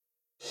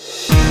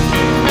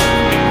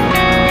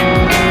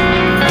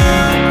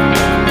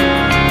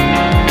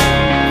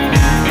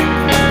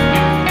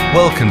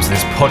Welcome to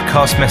this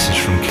podcast message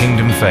from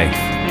Kingdom Faith.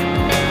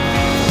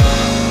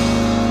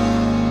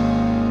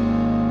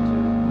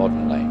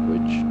 Modern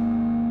language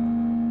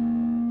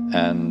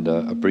and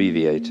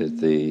abbreviated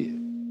the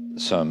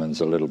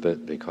sermons a little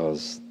bit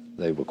because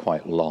they were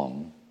quite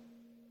long,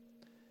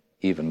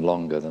 even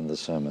longer than the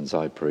sermons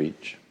I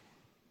preach.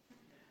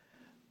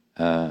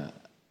 And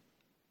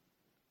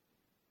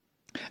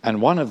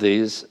one of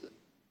these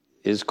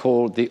is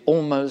called The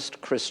Almost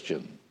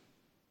Christian.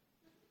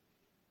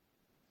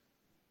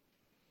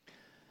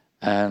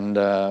 And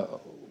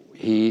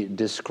he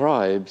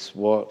describes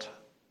what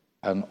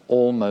an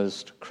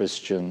almost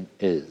Christian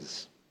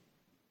is.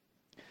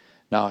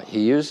 Now, he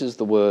uses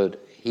the word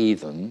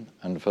heathen,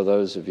 and for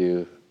those of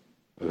you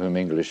for whom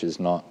English is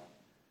not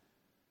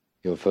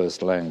your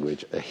first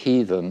language, a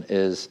heathen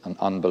is an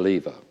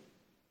unbeliever,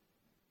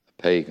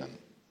 a pagan,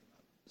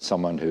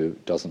 someone who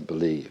doesn't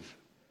believe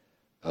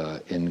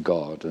in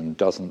God and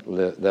doesn't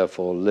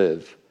therefore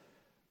live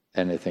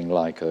anything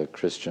like a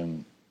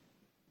Christian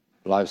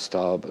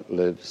lifestyle, but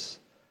lives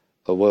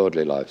a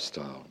worldly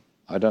lifestyle.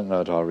 I don't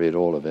know that I'll read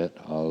all of it.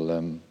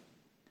 I'll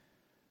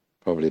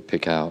probably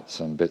pick out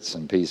some bits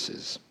and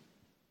pieces.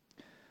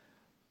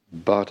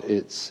 But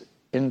it's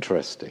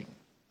interesting,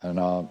 and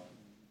I'll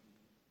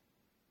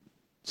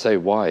say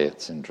why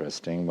it's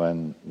interesting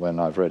when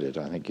I've read it.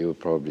 I think you'll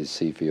probably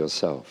see for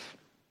yourself.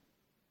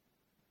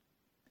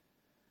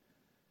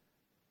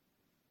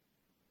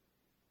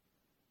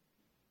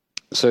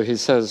 So he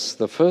says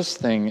the first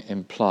thing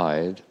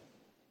implied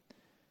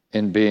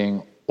in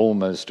being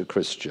almost a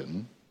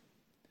Christian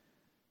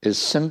is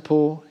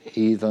simple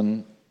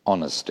heathen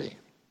honesty.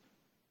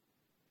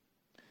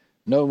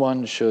 No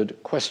one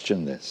should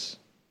question this.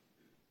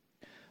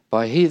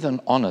 By heathen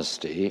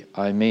honesty,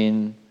 I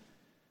mean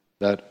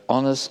that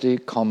honesty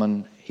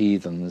common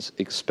heathens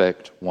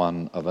expect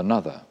one of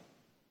another.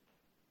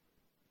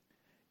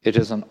 It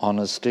is an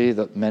honesty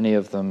that many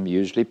of them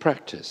usually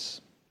practice.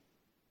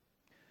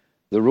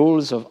 The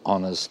rules of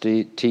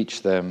honesty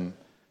teach them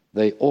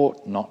they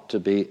ought not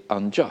to be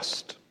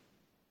unjust.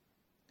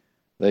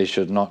 They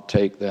should not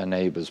take their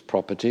neighbor's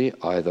property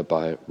either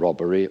by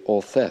robbery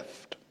or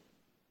theft.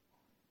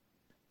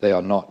 They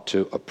are not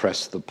to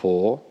oppress the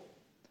poor,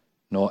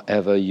 nor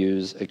ever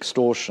use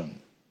extortion.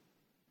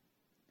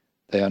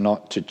 They are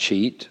not to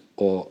cheat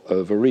or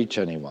overreach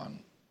anyone.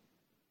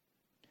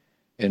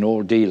 In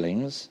all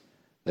dealings,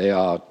 they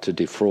are to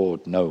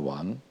defraud no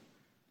one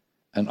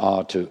and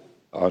are to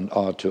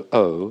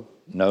owe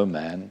no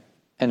man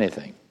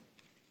anything.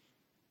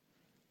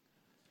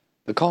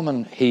 The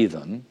common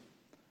heathen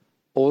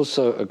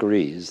also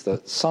agrees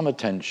that some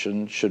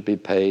attention should be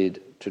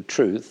paid to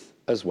truth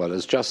as well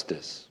as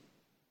justice.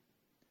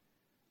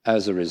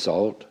 As a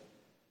result,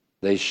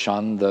 they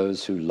shun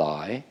those who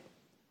lie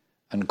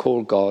and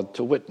call God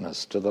to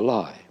witness to the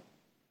lie.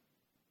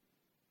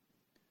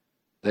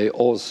 They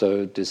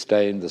also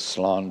disdain the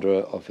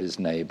slanderer of his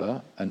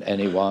neighbor and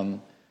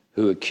anyone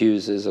who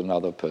accuses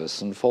another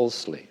person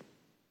falsely.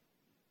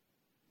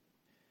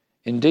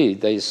 Indeed,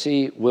 they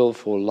see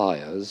willful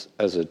liars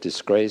as a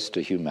disgrace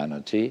to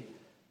humanity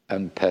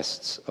and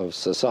pests of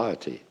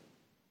society.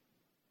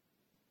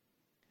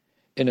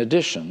 In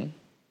addition,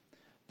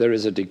 there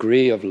is a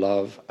degree of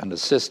love and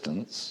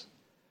assistance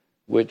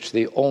which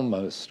the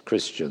almost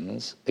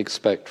Christians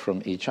expect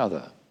from each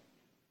other.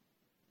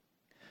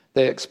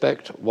 They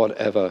expect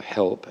whatever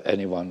help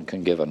anyone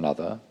can give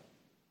another.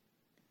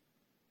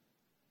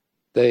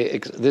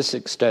 This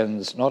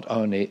extends not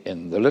only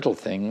in the little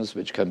things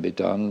which can be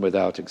done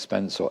without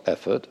expense or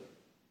effort,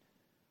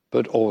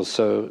 but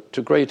also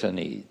to greater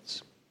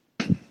needs.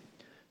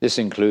 This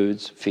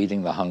includes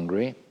feeding the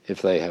hungry,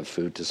 if they have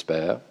food to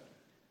spare,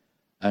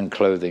 and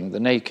clothing the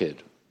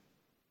naked.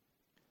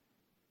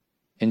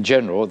 In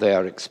general, they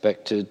are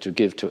expected to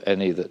give to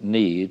any that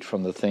need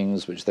from the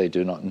things which they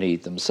do not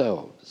need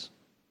themselves.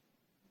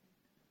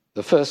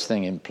 The first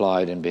thing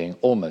implied in being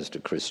almost a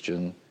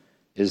Christian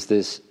is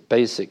this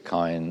basic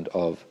kind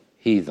of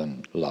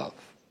heathen love.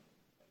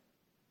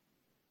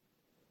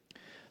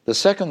 The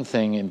second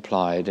thing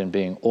implied in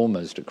being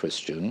almost a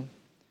Christian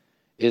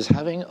is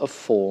having a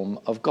form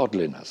of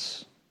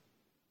godliness.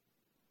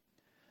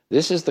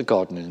 This is the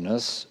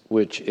godliness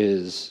which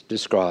is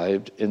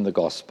described in the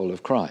gospel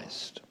of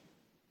Christ,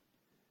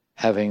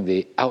 having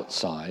the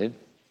outside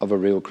of a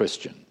real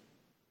Christian.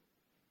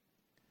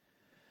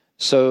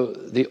 So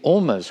the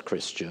almost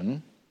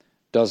Christian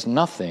does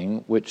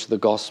nothing which the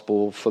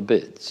gospel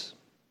forbids.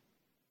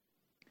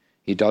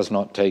 He does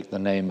not take the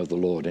name of the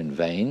Lord in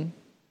vain.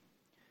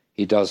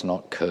 He does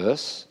not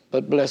curse,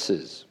 but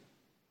blesses.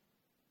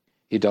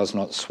 He does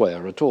not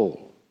swear at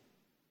all.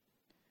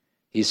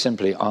 He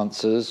simply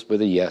answers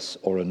with a yes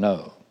or a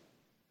no.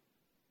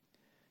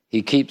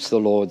 He keeps the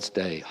Lord's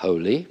day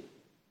holy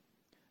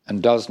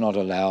and does not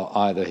allow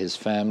either his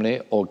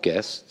family or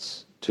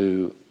guests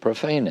to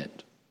profane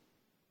it.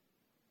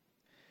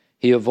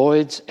 He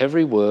avoids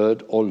every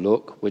word or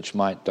look which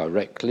might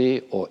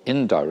directly or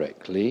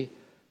indirectly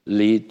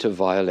lead to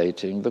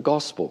violating the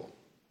gospel.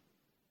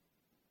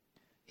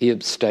 He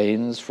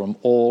abstains from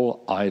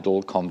all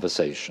idle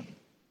conversation.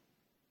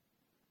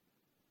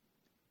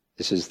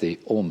 This is the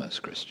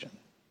almost Christian.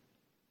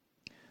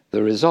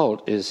 The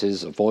result is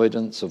his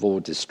avoidance of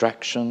all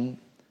distraction,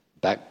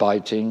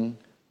 backbiting,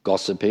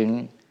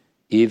 gossiping,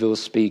 evil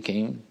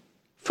speaking,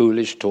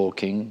 foolish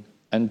talking,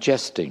 and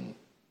jesting.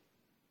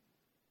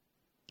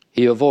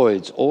 He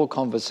avoids all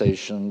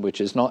conversation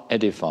which is not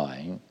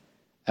edifying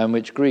and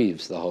which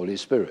grieves the Holy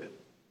Spirit.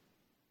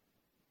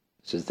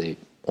 This is the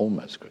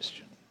almost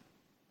Christian.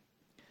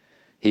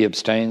 He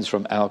abstains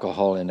from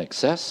alcohol in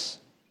excess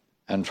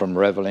and from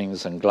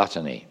revelings and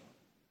gluttony.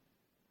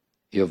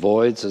 He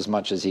avoids as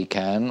much as he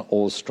can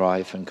all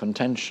strife and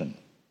contention.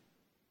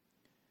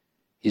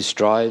 He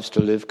strives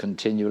to live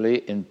continually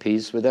in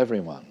peace with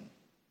everyone.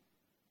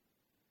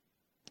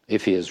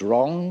 If he is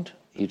wronged,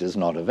 he does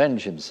not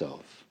avenge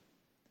himself.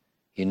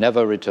 He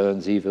never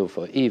returns evil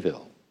for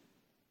evil.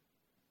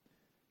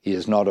 He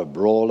is not a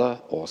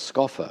brawler or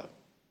scoffer.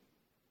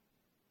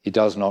 He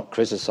does not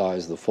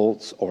criticize the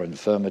faults or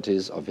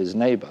infirmities of his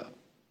neighbor.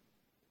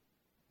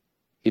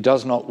 He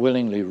does not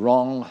willingly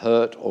wrong,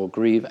 hurt, or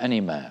grieve any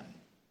man.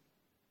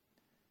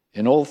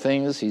 In all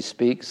things he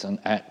speaks and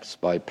acts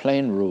by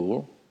plain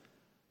rule: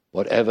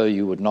 whatever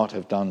you would not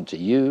have done to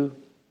you,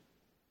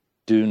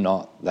 do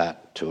not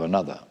that to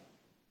another.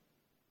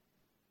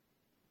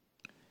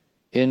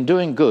 In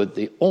doing good,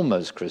 the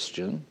almost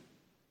Christian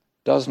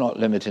does not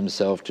limit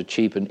himself to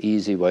cheap and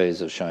easy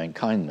ways of showing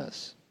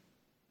kindness.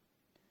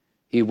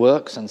 He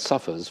works and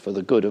suffers for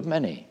the good of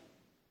many.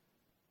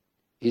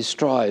 He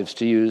strives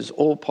to use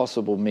all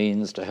possible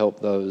means to help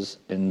those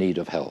in need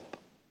of help.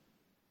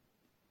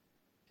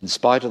 In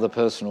spite of the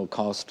personal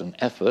cost and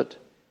effort,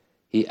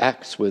 he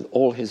acts with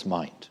all his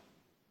might.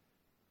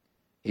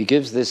 He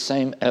gives this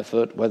same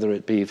effort, whether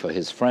it be for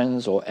his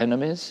friends or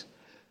enemies,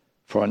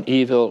 for an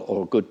evil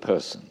or good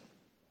person.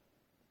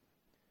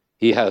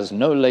 He has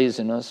no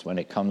laziness when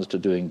it comes to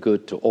doing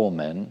good to all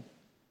men,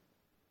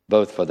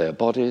 both for their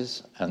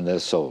bodies and their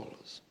souls.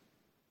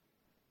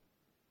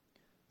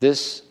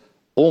 This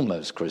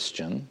almost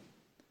Christian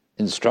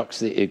instructs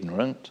the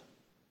ignorant,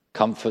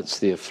 comforts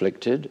the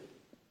afflicted,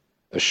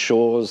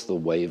 assures the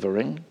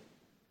wavering,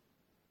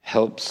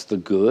 helps the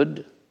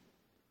good,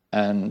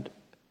 and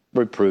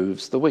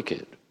reproves the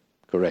wicked,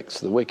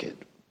 corrects the wicked.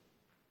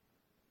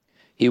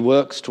 He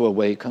works to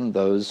awaken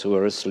those who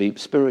are asleep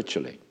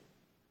spiritually.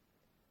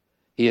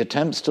 He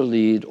attempts to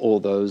lead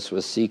all those who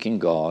are seeking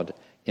God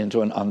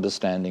into an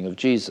understanding of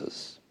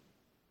Jesus.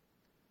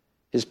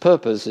 His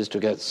purpose is to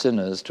get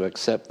sinners to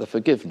accept the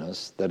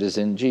forgiveness that is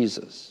in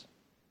Jesus.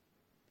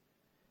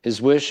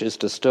 His wish is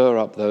to stir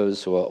up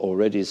those who are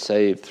already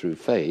saved through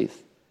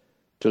faith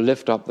to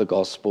lift up the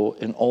gospel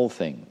in all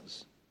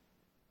things.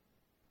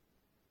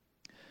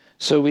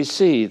 So we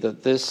see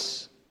that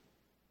this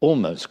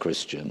almost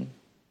Christian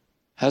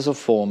has a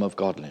form of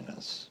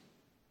godliness.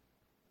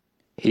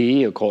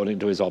 He, according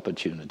to his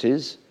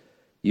opportunities,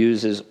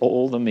 uses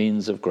all the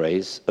means of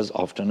grace as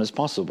often as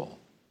possible.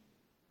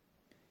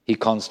 He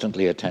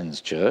constantly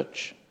attends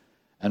church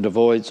and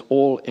avoids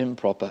all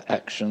improper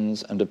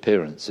actions and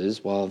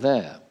appearances while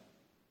there.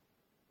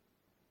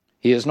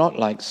 He is not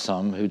like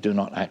some who do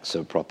not act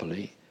so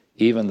properly,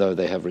 even though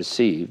they have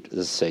received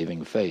the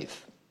saving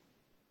faith.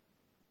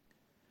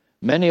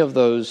 Many of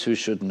those who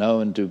should know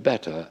and do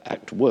better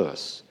act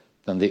worse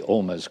than the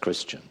almost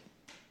Christian.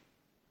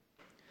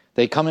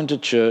 They come into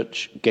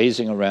church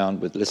gazing around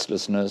with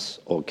listlessness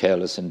or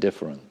careless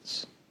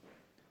indifference.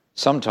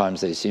 Sometimes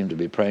they seem to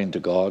be praying to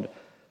God,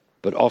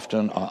 but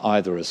often are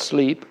either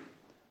asleep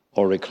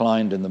or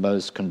reclined in the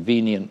most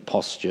convenient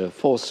posture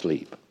for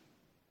sleep.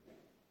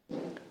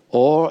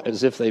 Or,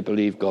 as if they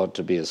believe God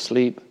to be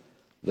asleep,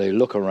 they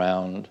look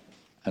around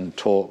and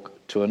talk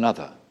to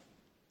another.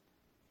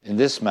 In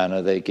this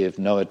manner, they give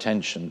no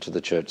attention to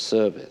the church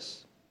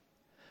service.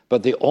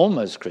 But the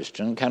almost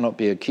Christian cannot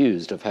be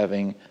accused of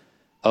having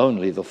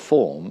only the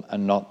form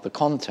and not the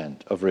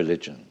content of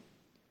religion.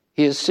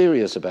 He is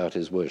serious about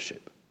his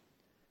worship.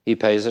 He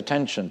pays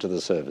attention to the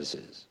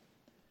services.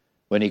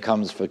 When he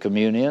comes for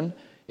communion,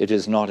 it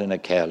is not in a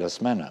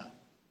careless manner.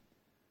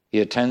 He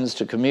attends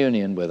to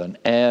communion with an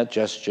air,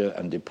 gesture,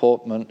 and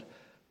deportment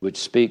which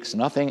speaks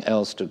nothing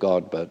else to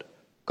God but,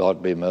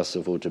 "God be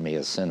merciful to me,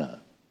 a sinner."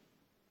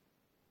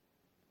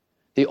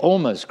 The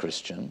almost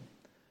Christian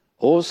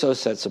also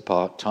sets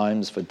apart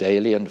times for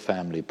daily and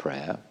family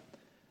prayer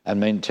and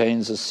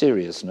maintains a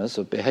seriousness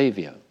of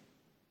behavior.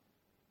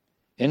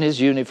 In his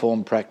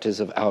uniform practice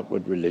of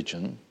outward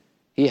religion,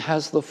 he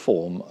has the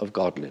form of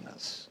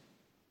godliness.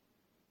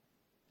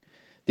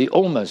 The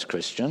almost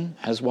Christian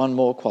has one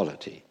more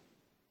quality.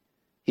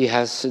 He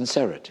has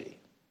sincerity.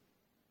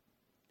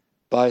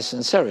 By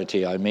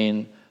sincerity, I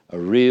mean a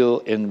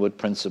real inward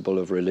principle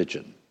of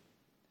religion.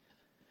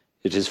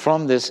 It is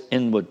from this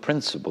inward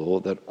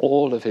principle that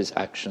all of his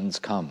actions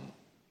come.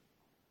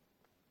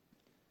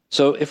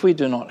 So if we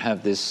do not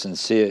have this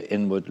sincere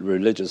inward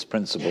religious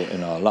principle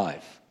in our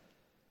life,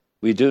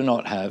 we do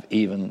not have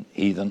even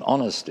heathen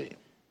honesty.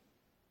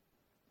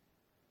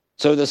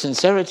 So the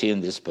sincerity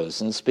in this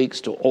person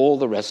speaks to all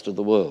the rest of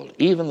the world.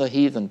 Even the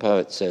heathen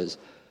poet says,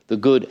 the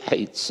good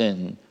hate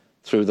sin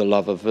through the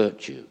love of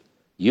virtue.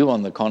 You,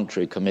 on the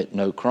contrary, commit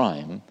no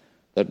crime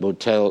that will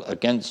tell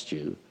against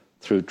you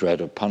through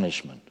dread of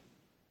punishment.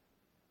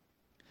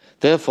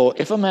 Therefore,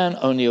 if a man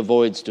only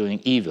avoids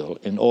doing evil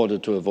in order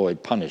to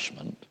avoid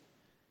punishment,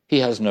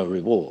 he has no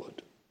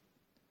reward.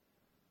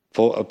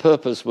 For a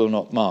purpose will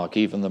not mark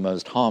even the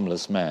most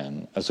harmless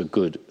man as a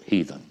good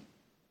heathen.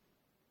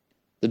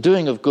 The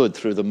doing of good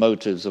through the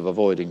motives of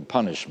avoiding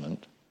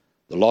punishment,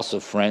 the loss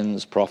of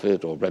friends,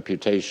 profit, or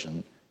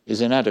reputation,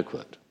 is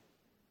inadequate.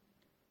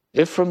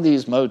 If from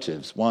these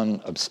motives one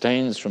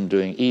abstains from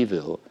doing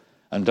evil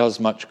and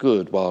does much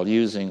good while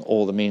using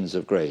all the means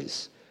of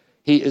grace,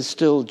 he is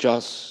still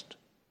just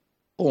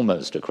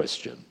almost a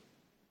Christian.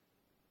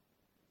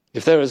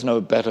 If there is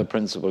no better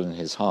principle in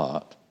his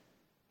heart,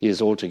 he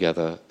is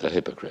altogether a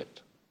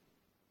hypocrite.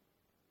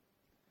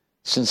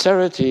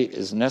 Sincerity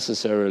is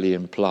necessarily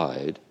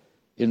implied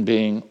in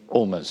being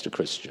almost a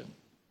Christian.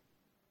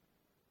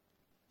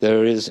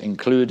 There is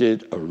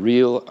included a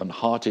real and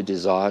hearty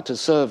desire to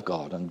serve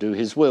God and do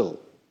his will.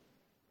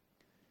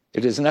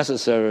 It is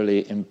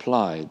necessarily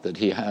implied that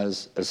he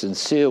has a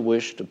sincere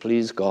wish to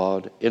please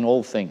God in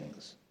all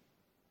things.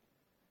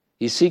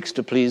 He seeks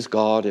to please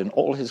God in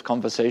all his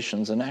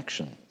conversations and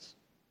actions.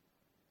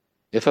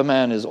 If a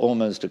man is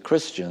almost a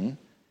Christian,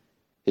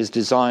 his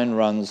design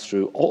runs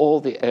through all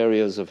the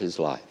areas of his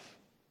life.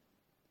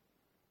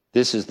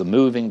 This is the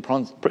moving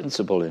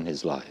principle in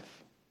his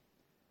life.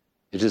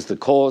 It is the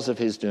cause of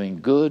his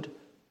doing good,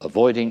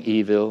 avoiding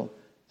evil,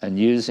 and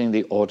using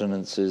the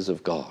ordinances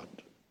of God.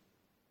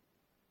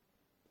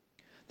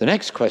 The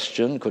next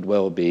question could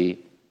well be,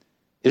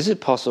 is it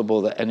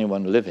possible that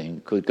anyone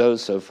living could go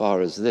so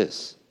far as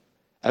this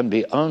and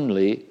be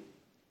only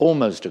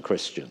almost a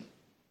Christian?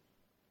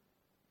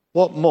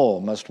 What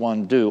more must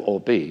one do or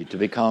be to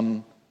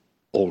become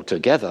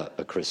altogether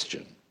a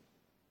Christian?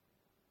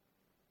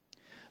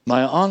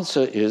 My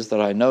answer is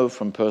that I know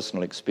from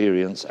personal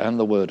experience and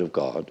the Word of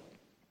God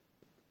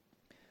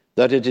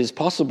that it is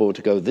possible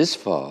to go this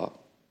far,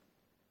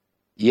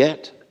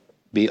 yet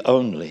be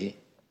only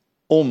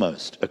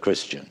almost a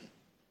Christian.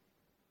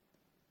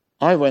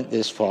 I went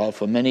this far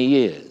for many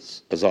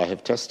years, as I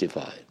have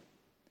testified,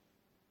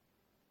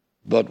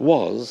 but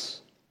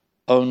was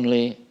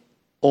only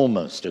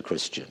almost a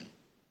Christian.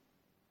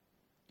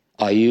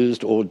 I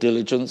used all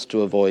diligence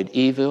to avoid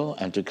evil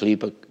and to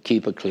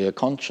keep a clear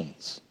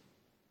conscience.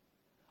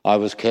 I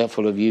was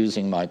careful of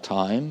using my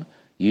time,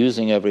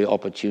 using every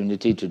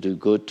opportunity to do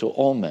good to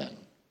all men.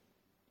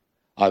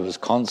 I was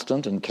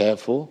constant and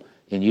careful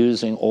in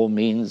using all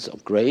means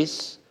of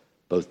grace,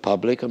 both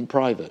public and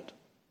private.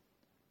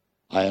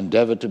 I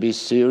endeavored to be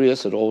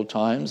serious at all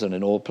times and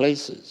in all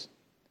places.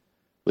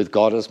 With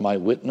God as my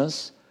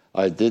witness,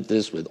 I did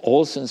this with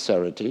all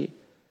sincerity,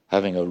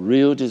 having a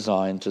real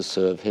design to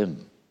serve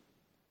him.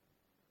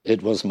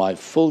 It was my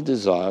full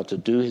desire to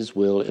do his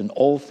will in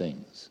all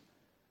things,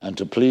 and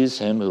to please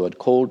him who had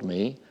called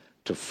me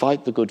to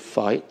fight the good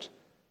fight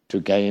to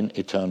gain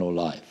eternal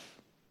life.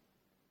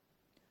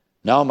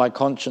 Now my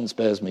conscience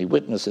bears me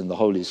witness in the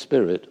Holy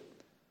Spirit,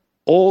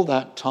 all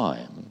that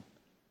time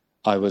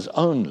I was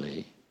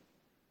only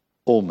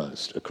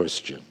almost a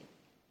Christian.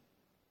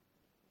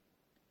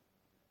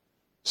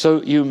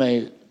 So you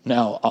may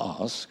now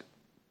ask,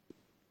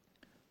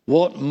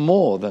 what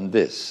more than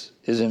this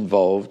is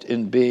involved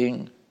in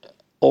being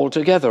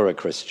altogether a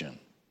Christian?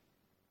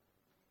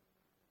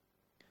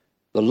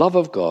 The love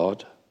of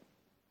God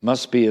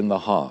must be in the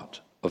heart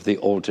of the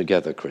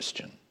altogether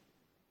Christian.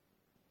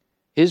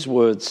 His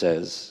word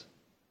says,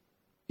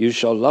 "You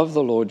shall love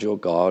the Lord your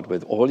God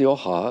with all your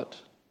heart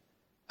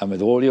and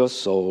with all your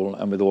soul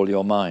and with all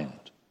your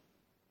mind."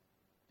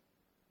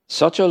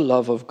 Such a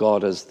love of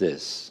God as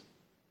this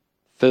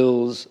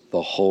fills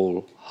the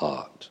whole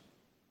heart.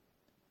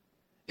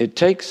 It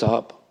takes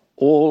up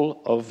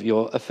all of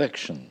your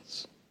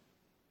affections.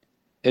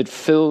 It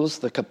fills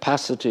the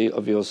capacity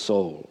of your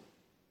soul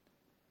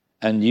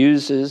and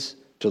uses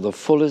to the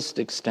fullest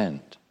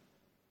extent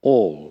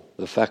all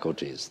the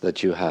faculties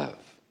that you have.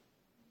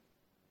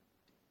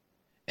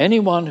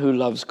 Anyone who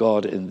loves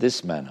God in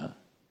this manner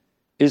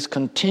is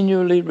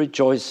continually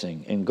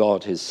rejoicing in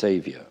God his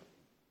Savior.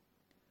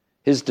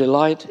 His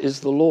delight is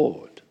the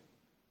Lord.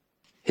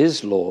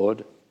 His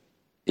Lord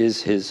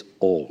is his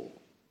all.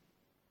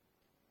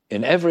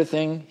 In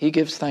everything he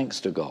gives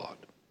thanks to God.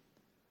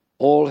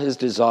 All his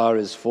desire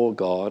is for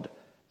God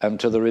and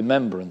to the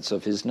remembrance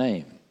of his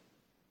name.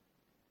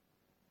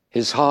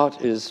 His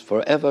heart is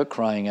forever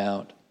crying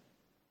out,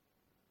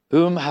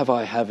 "Whom have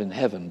I in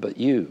heaven but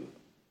you?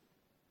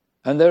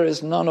 And there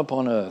is none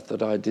upon earth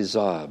that I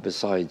desire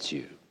besides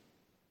you."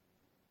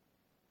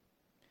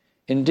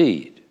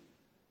 Indeed,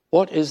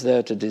 what is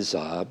there to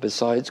desire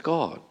besides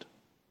God?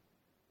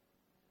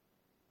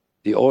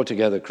 The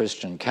altogether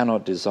Christian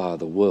cannot desire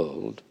the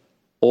world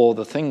or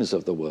the things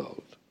of the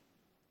world.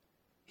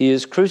 He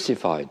is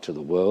crucified to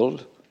the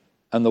world,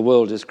 and the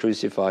world is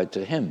crucified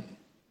to him.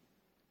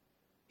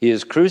 He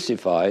is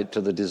crucified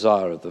to the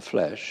desire of the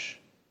flesh,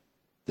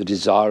 the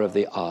desire of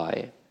the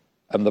eye,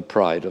 and the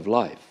pride of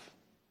life.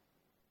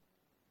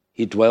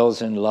 He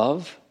dwells in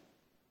love,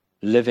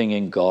 living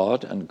in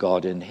God and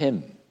God in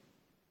him.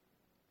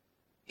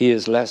 He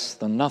is less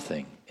than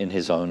nothing in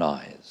his own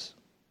eyes.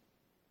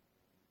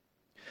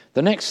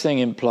 The next thing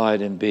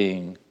implied in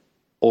being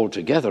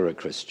altogether a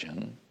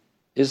Christian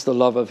is the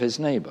love of his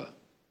neighbor.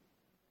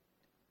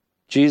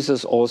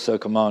 Jesus also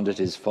commanded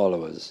his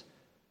followers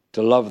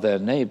to love their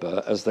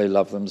neighbor as they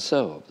love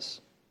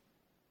themselves.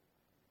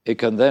 It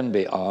can then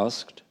be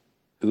asked,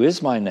 who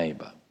is my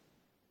neighbor?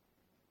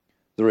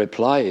 The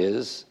reply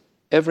is,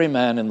 every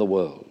man in the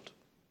world.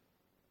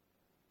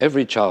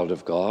 Every child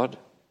of God,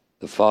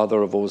 the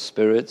Father of all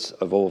spirits,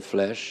 of all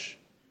flesh,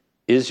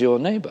 is your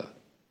neighbor.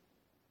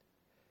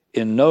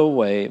 In no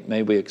way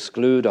may we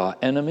exclude our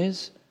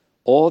enemies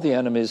or the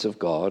enemies of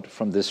God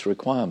from this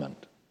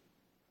requirement.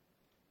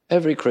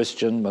 Every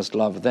Christian must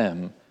love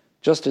them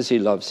just as he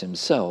loves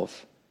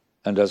himself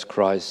and as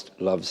Christ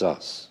loves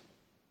us.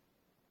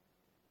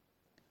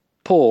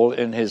 Paul,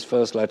 in his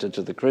first letter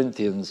to the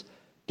Corinthians,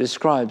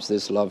 describes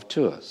this love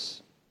to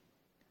us.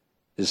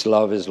 This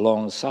love is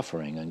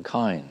long-suffering and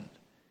kind.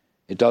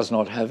 It does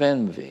not have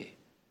envy.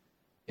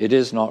 It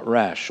is not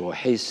rash or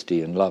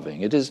hasty in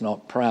loving. It is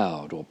not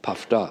proud or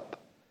puffed up.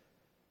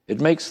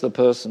 It makes the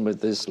person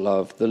with this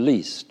love the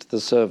least, the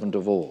servant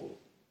of all.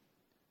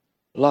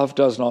 Love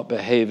does not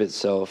behave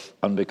itself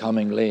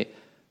unbecomingly,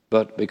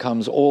 but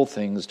becomes all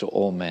things to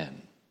all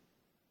men.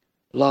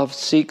 Love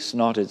seeks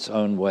not its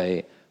own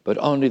way, but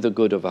only the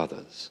good of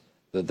others,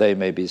 that they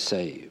may be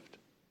saved.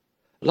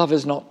 Love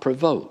is not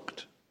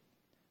provoked.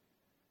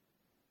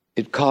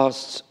 It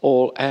casts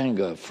all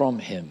anger from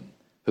him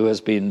who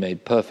has been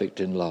made perfect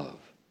in love.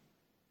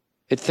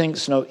 It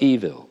thinks no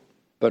evil,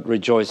 but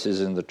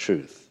rejoices in the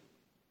truth.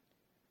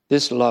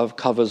 This love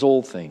covers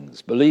all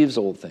things, believes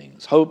all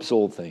things, hopes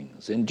all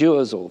things,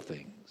 endures all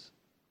things.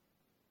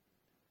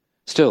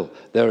 Still,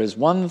 there is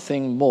one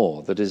thing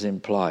more that is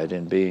implied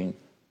in being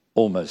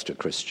almost a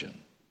Christian.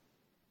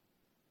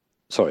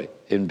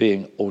 In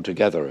being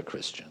altogether a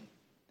Christian.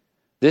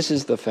 This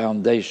is the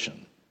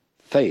foundation,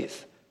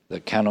 faith,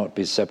 that cannot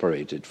be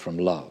separated from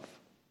love.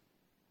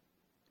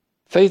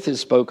 Faith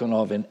is spoken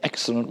of in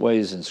excellent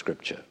ways in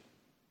Scripture.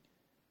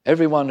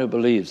 Everyone who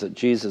believes that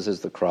Jesus is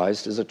the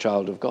Christ is a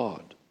child of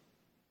God.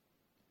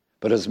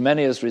 But as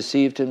many as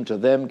received him, to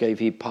them gave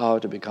he power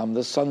to become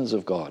the sons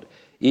of God,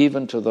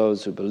 even to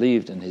those who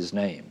believed in his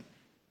name.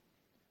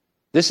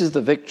 This is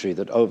the victory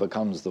that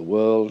overcomes the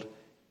world,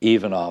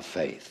 even our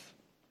faith.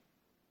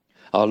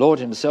 Our Lord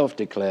himself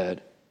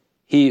declared,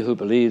 "He who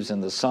believes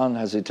in the Son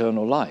has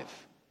eternal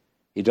life.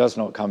 He does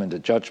not come into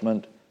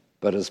judgment,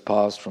 but has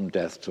passed from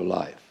death to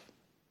life."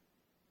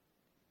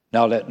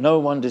 Now let no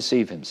one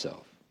deceive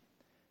himself.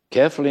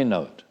 Carefully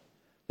note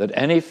that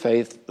any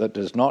faith that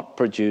does not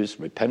produce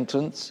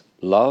repentance,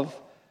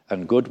 love,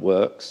 and good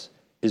works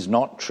is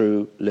not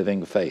true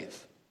living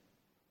faith.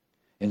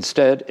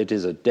 Instead, it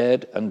is a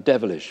dead and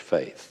devilish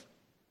faith.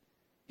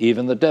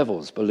 Even the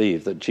devils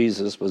believe that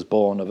Jesus was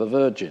born of a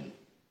virgin.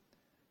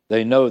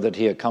 They know that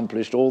he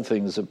accomplished all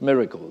things of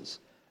miracles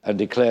and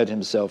declared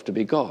himself to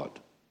be God.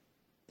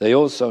 They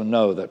also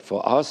know that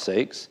for our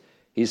sakes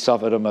he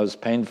suffered a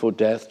most painful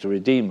death to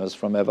redeem us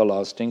from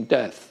everlasting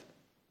death.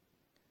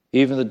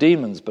 Even the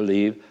demons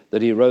believe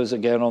that he rose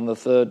again on the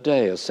third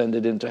day,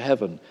 ascended into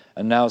heaven,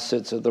 and now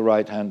sits at the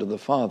right hand of the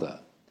Father.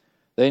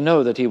 They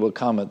know that he will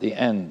come at the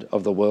end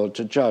of the world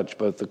to judge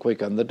both the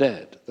quick and the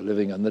dead, the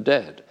living and the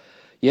dead.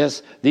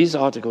 Yes, these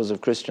articles of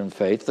Christian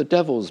faith the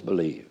devils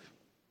believe,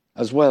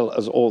 as well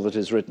as all that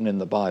is written in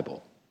the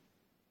Bible.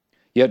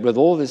 Yet with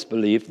all this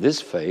belief,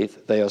 this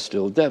faith, they are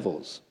still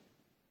devils.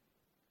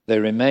 They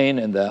remain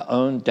in their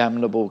own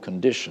damnable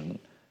condition,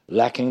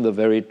 lacking the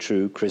very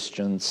true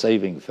Christian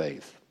saving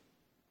faith.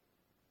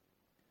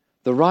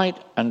 The right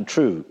and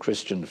true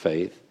Christian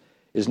faith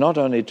is not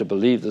only to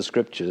believe the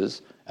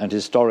scriptures and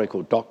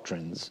historical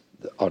doctrines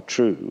are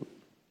true.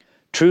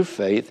 True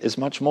faith is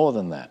much more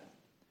than that.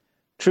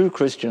 True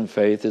Christian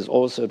faith is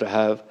also to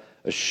have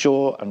a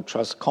sure and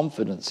trust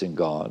confidence in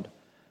God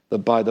that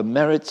by the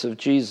merits of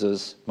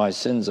Jesus my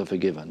sins are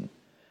forgiven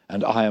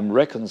and I am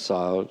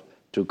reconciled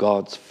to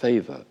God's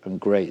favor and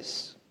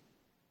grace.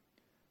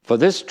 For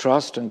this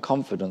trust and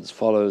confidence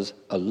follows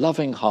a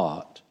loving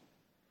heart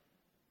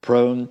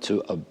prone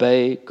to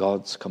obey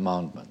God's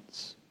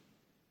commandments.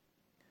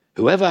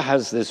 Whoever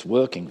has this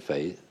working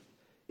faith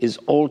is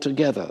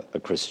altogether a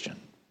Christian.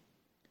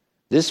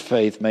 This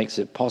faith makes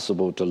it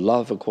possible to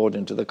love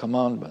according to the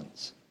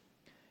commandments.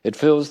 It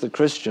fills the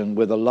Christian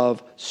with a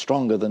love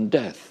stronger than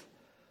death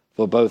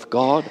for both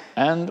God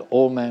and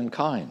all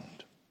mankind.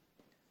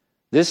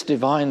 This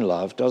divine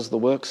love does the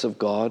works of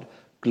God,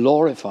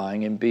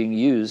 glorifying in being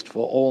used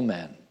for all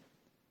men.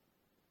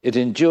 It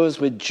endures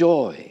with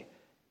joy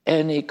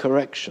any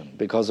correction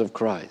because of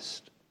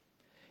Christ.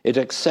 It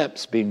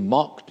accepts being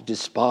mocked,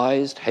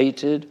 despised,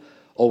 hated,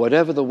 or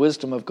whatever the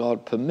wisdom of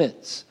God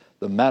permits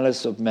the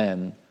malice of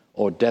men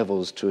or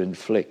devils to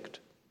inflict.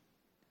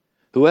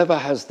 Whoever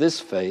has this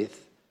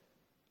faith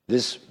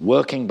this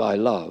working by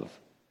love,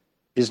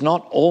 is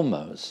not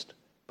almost,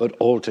 but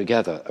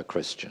altogether a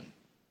Christian.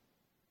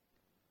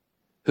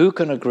 Who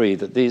can agree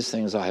that these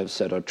things I have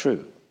said are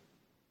true?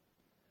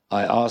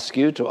 I ask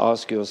you to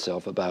ask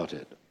yourself about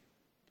it.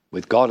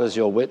 With God as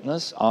your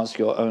witness, ask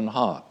your own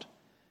heart.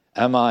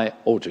 Am I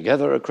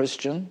altogether a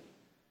Christian?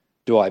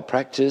 Do I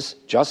practice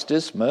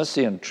justice,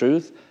 mercy, and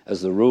truth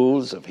as the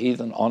rules of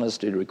heathen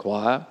honesty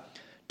require?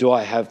 Do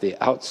I have the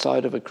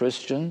outside of a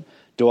Christian?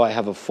 Do I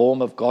have a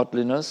form of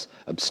godliness,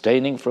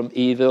 abstaining from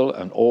evil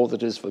and all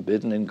that is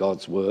forbidden in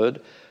God's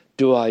word?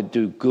 Do I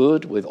do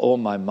good with all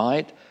my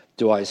might?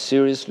 Do I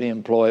seriously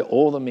employ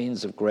all the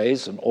means of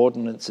grace and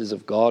ordinances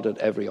of God at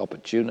every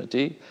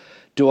opportunity?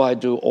 Do I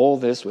do all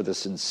this with a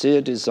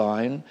sincere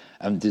design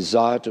and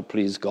desire to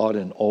please God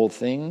in all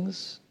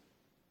things?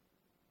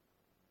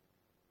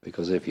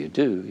 Because if you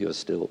do, you're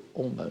still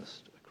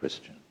almost a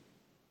Christian.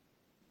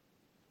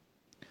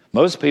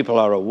 Most people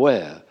are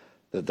aware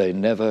that they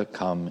never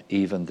come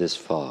even this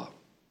far.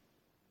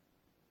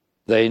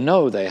 They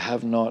know they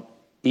have not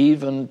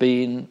even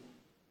been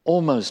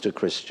almost a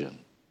Christian.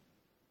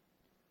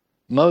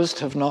 Most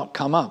have not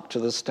come up to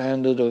the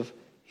standard of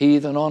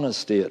heathen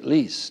honesty, at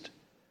least,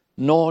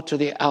 nor to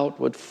the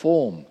outward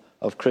form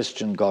of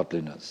Christian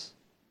godliness.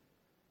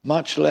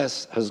 Much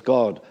less has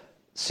God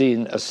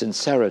seen a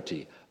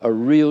sincerity, a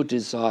real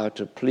desire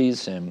to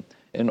please him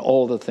in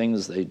all the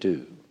things they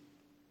do.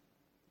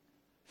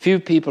 Few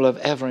people have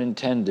ever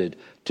intended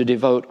to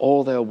devote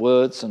all their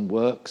words and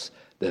works,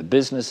 their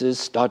businesses,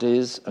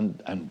 studies,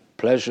 and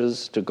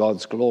pleasures to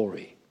God's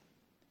glory.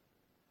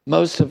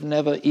 Most have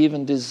never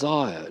even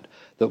desired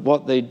that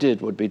what they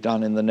did would be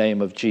done in the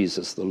name of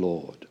Jesus the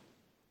Lord.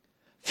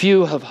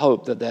 Few have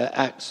hoped that their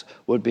acts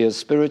would be a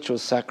spiritual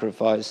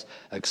sacrifice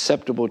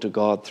acceptable to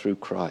God through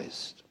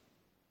Christ.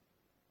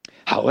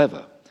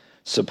 However,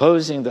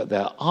 supposing that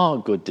there are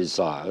good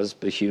desires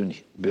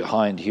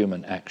behind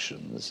human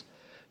actions,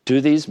 do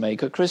these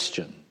make a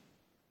Christian?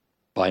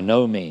 By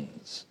no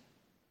means.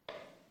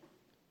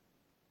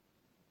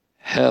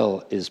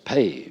 Hell is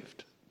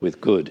paved with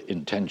good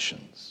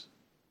intentions.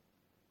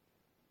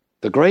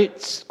 The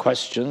great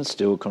question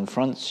still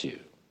confronts you.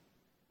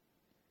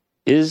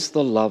 Is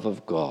the love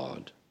of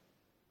God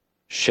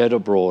shed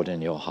abroad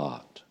in your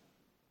heart?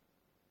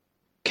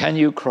 Can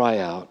you cry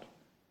out,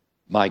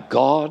 "My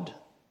God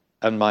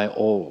and my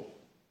all"?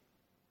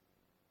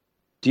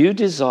 Do you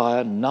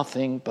desire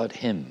nothing but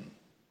him?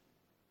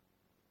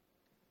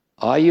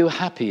 Are you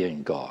happy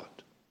in God?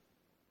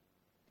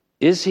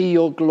 Is he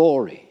your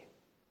glory,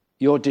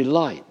 your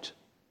delight,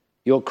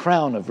 your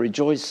crown of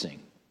rejoicing?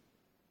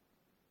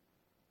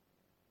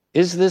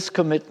 Is this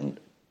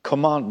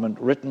commandment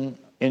written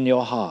in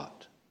your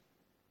heart?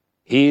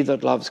 He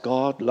that loves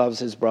God loves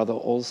his brother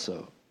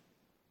also.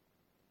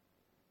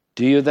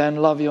 Do you then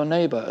love your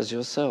neighbor as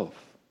yourself?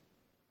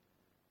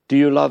 Do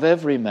you love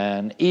every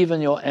man, even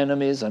your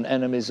enemies and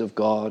enemies of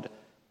God,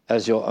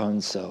 as your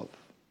own self?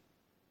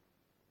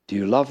 Do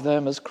you love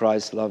them as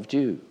Christ loved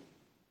you?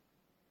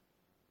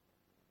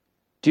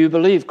 Do you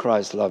believe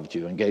Christ loved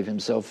you and gave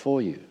himself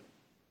for you?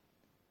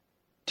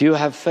 Do you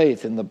have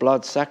faith in the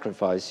blood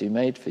sacrifice he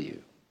made for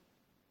you?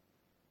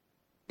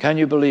 Can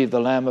you believe the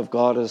Lamb of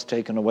God has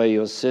taken away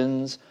your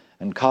sins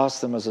and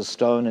cast them as a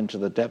stone into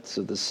the depths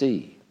of the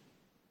sea?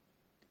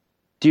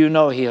 Do you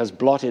know he has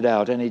blotted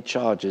out any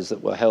charges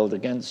that were held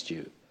against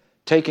you,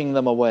 taking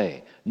them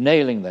away,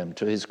 nailing them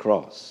to his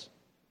cross?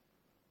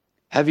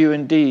 Have you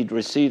indeed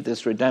received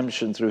this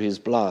redemption through his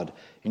blood,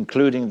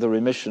 including the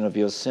remission of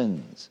your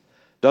sins?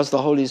 Does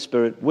the Holy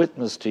Spirit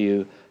witness to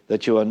you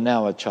that you are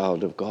now a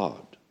child of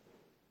God?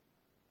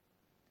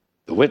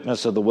 The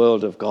witness of the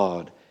word of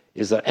God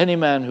is that any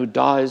man who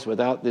dies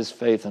without this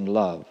faith and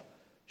love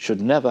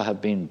should never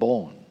have been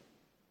born.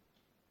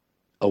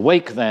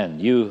 Awake then,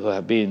 you who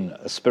have been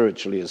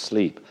spiritually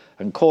asleep,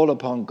 and call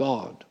upon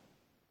God.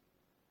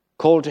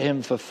 Call to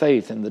him for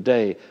faith in the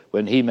day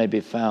when he may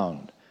be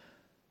found.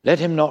 Let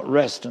him not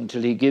rest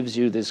until he gives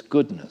you this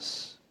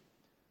goodness.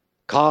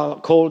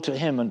 Call to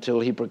him until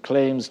he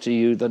proclaims to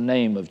you the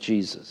name of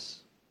Jesus.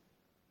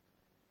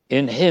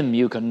 In him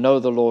you can know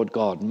the Lord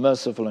God,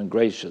 merciful and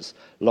gracious,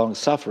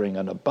 long-suffering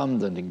and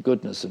abundant in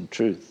goodness and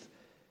truth.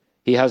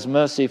 He has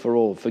mercy for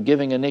all,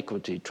 forgiving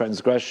iniquity,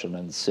 transgression,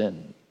 and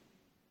sin.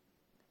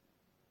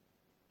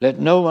 Let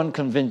no one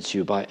convince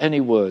you by any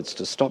words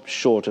to stop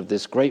short of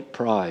this great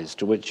prize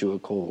to which you are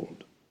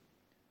called.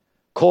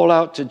 Call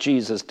out to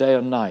Jesus day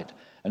and night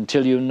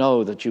until you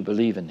know that you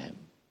believe in him.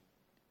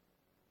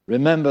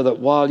 Remember that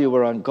while you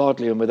were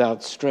ungodly and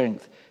without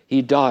strength,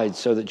 he died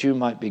so that you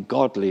might be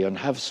godly and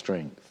have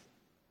strength.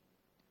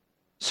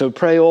 So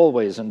pray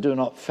always and do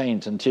not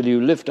faint until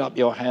you lift up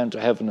your hand to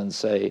heaven and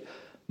say,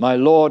 "My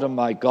Lord and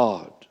my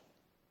God."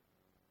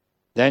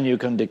 Then you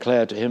can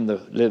declare to him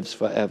that lives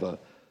forever,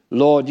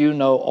 "Lord, you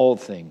know all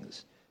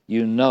things.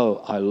 You know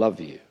I love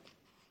you."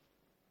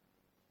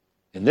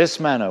 In this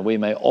manner, we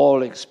may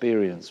all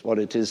experience what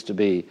it is to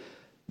be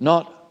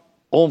not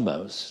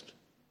almost,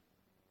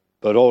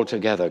 but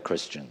altogether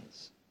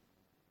Christians.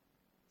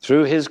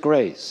 Through his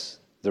grace,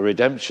 the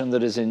redemption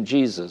that is in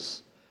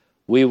Jesus,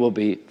 we will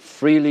be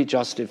freely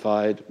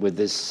justified with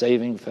this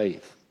saving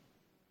faith.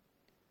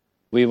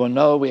 We will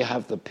know we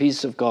have the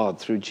peace of God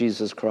through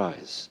Jesus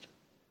Christ.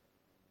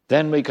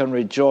 Then we can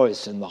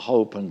rejoice in the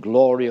hope and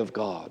glory of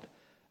God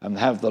and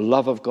have the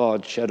love of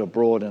God shed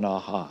abroad in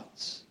our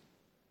hearts.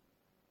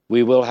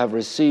 We will have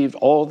received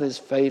all this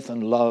faith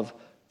and love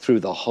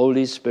through the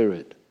Holy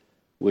Spirit,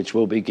 which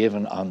will be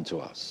given unto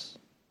us.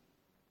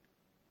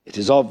 It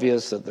is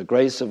obvious that the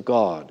grace of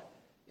God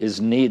is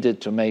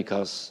needed to make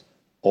us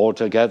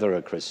altogether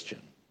a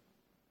Christian.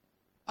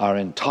 Our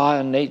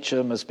entire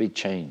nature must be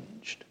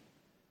changed.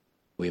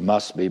 We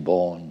must be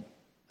born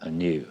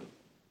anew.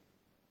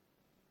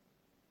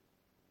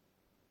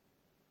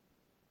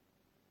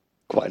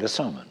 Quite a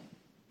sermon.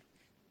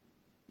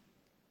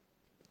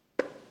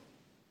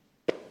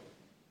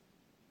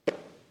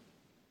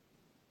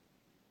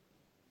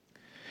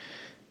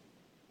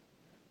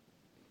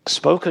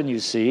 Spoken, you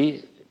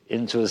see,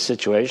 into a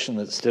situation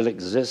that still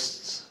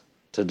exists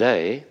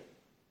today,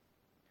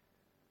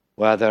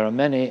 where there are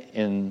many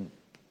in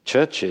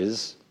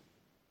churches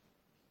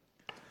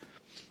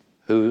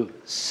who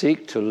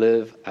seek to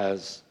live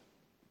as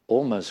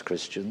almost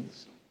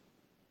Christians,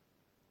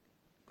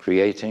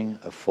 creating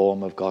a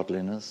form of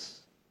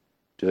godliness,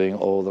 doing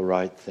all the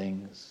right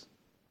things,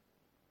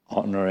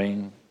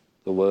 honoring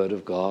the Word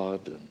of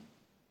God, and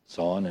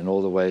so on, in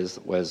all the ways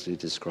that Wesley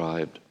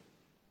described,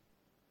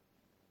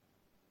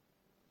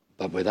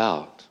 but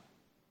without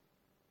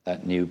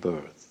that new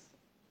birth,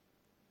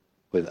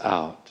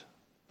 without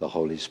the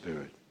Holy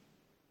Spirit.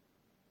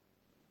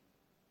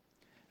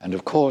 And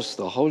of course,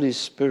 the Holy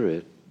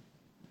Spirit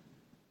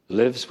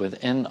lives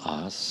within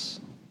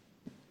us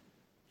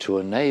to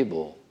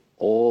enable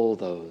all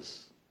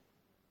those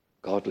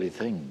godly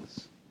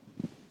things,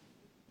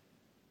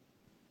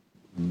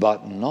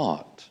 but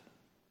not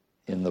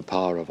in the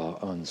power of our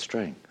own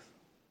strength,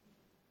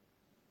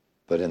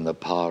 but in the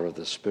power of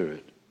the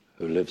Spirit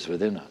who lives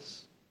within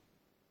us.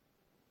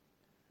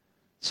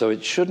 So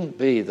it shouldn't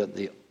be that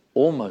the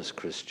almost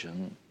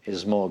Christian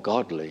is more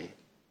godly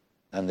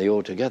than the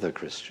altogether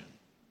Christian.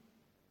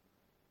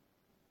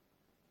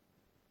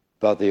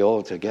 But the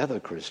altogether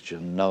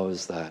Christian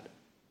knows that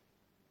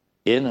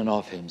in and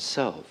of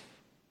himself,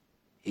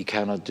 he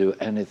cannot do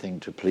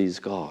anything to please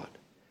God.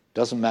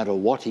 Doesn't matter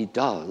what he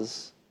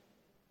does,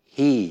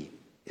 he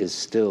is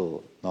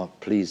still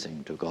not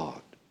pleasing to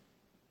God.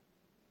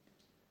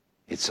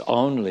 It's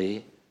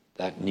only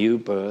that new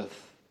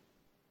birth,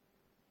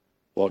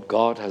 what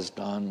God has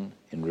done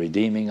in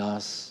redeeming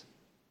us,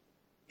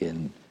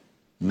 in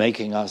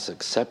making us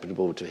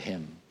acceptable to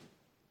him,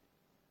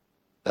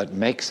 that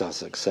makes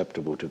us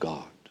acceptable to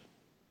God,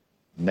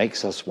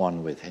 makes us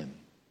one with him.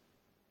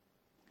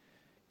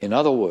 In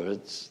other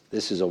words,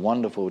 this is a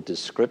wonderful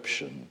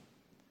description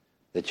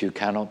that you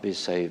cannot be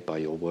saved by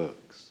your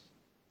works.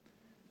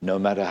 No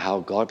matter how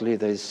godly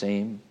they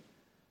seem,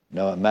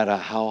 no matter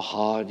how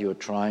hard you're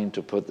trying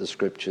to put the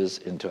scriptures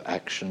into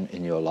action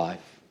in your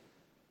life,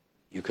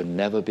 you can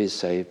never be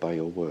saved by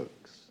your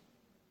works,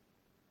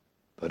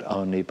 but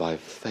only by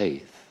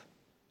faith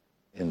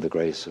in the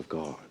grace of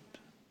God.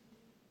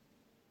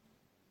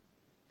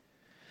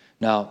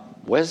 Now,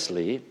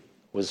 Wesley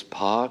was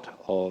part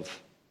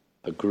of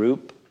a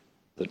group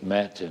that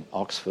met in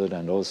Oxford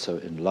and also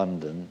in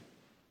London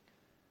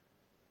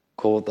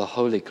called the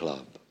Holy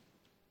Club.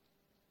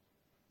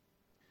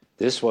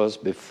 This was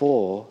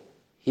before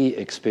he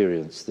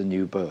experienced the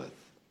new birth.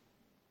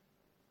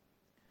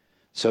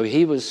 So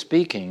he was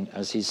speaking,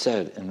 as he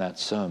said in that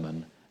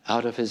sermon,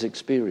 out of his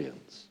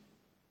experience.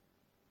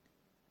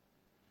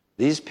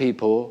 These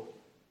people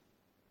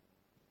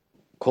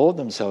called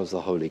themselves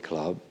the Holy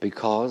Club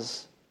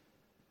because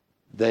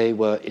they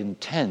were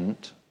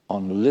intent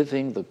on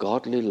living the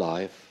godly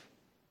life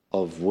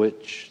of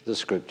which the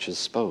scriptures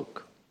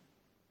spoke.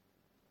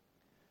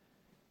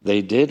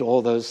 They did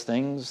all those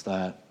things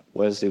that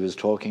Wesley was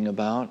talking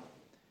about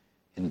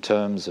in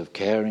terms of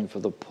caring for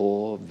the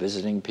poor,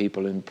 visiting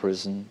people in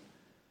prison,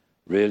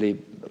 really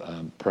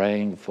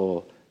praying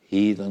for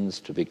heathens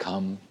to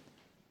become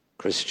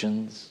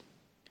Christians,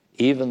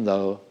 even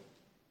though,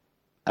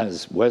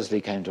 as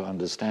Wesley came to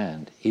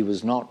understand, he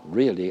was not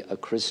really a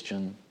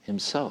Christian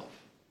himself.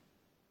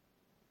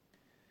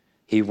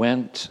 He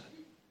went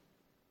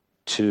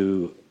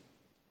to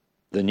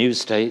the new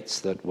states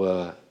that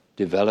were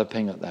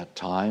developing at that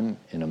time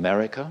in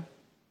America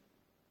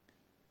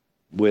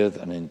with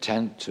an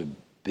intent to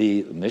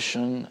be a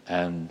mission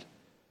and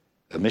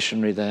a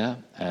missionary there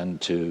and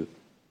to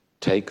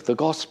take the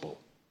gospel.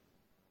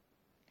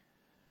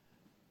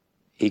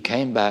 He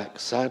came back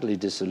sadly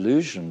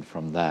disillusioned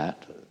from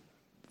that,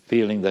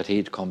 feeling that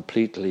he'd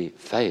completely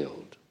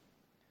failed,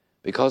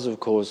 because of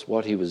course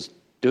what he was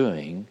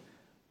doing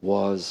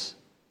was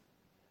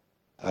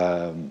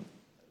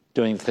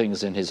doing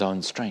things in his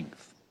own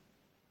strength.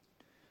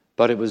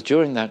 But it was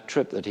during that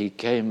trip that he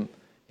came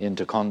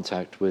into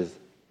contact with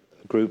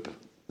a group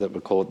that were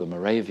called the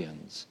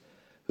Moravians,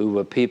 who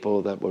were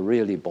people that were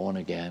really born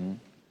again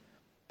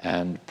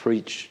and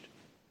preached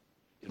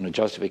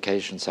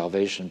justification,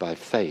 salvation by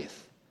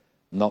faith,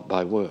 not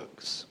by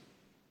works.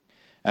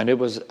 And it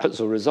was as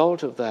a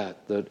result of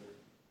that that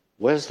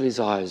Wesley's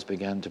eyes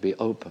began to be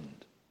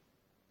opened,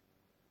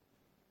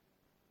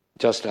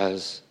 just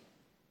as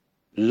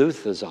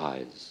Luther's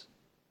eyes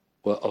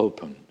were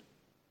opened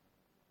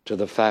to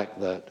the fact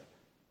that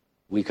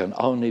we can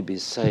only be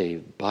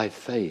saved by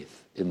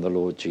faith in the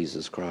Lord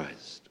Jesus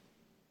Christ.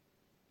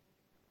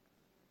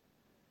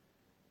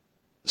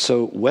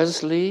 So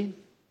Wesley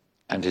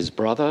and his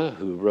brother,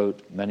 who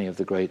wrote many of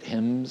the great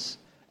hymns,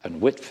 and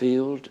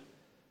Whitefield,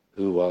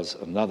 who was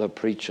another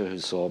preacher who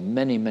saw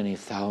many, many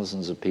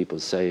thousands of people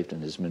saved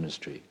in his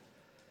ministry,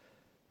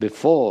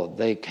 before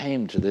they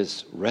came to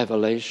this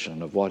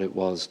revelation of what it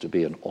was to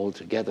be an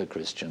altogether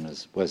Christian,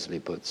 as Wesley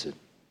puts it,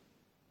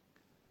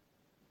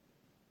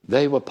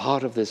 they were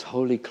part of this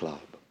holy club,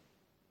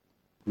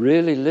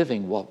 really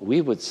living what we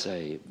would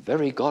say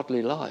very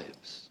godly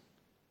lives.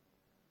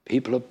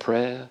 People of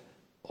prayer,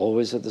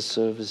 always at the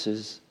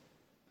services,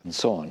 and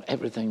so on,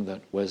 everything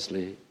that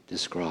Wesley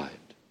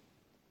described.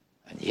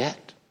 And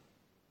yet,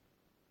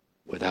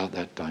 without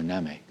that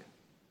dynamic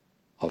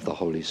of the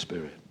Holy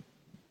Spirit,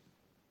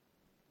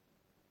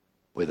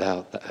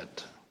 without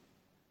that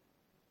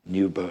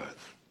new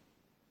birth.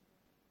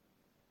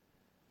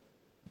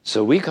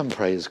 So we can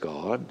praise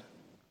God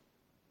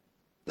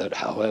that,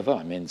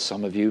 however,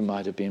 some of you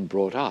might have been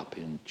brought up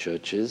in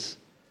churches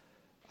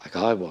like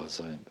I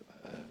was.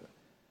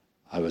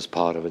 I was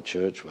part of a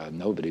church where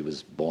nobody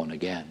was born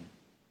again.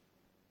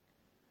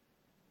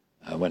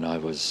 When I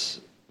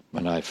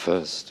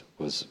first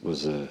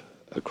was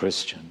a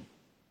Christian,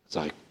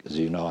 as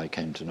you know, I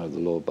came to know the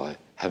Lord by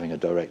having a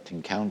direct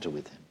encounter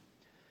with him.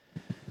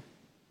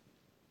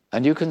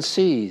 And you can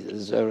see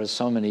there are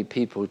so many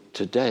people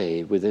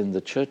today within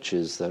the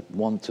churches that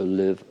want to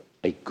live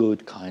a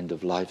good kind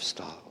of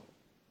lifestyle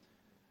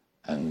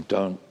and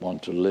don't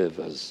want to live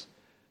as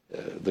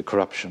the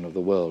corruption of the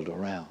world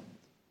around.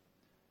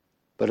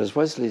 But as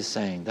Wesley is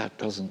saying, that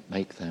doesn't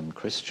make them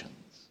Christians.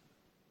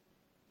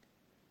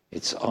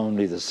 It's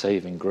only the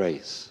saving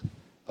grace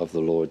of the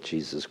Lord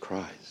Jesus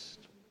Christ.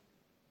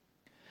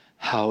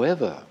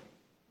 However,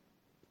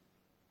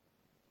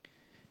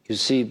 you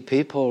see,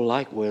 people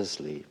like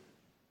Wesley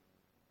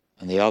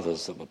and the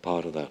others that were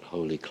part of that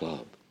holy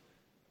club,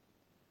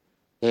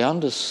 they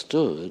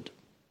understood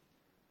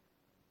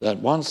that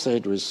once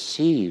they'd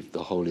received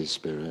the Holy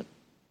Spirit,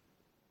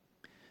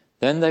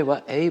 then they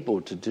were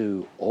able to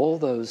do all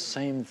those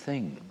same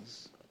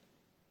things.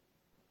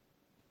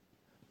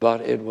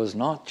 But it was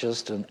not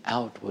just an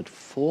outward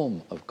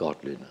form of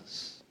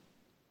godliness,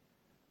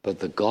 but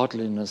the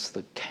godliness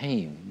that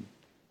came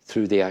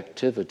through the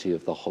activity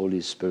of the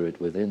Holy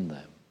Spirit within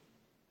them.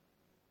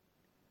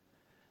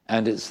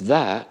 And it's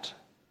that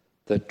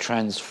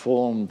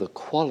transformed the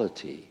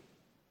quality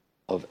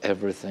of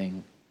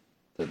everything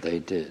that they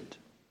did.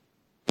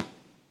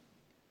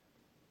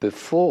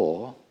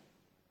 Before,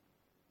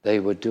 they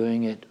were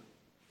doing it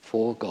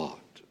for God.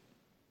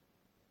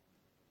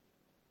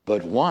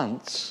 But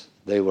once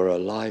they were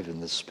alive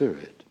in the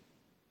Spirit,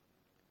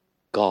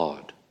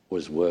 God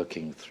was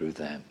working through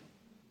them.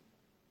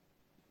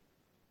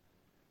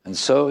 And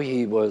so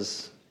he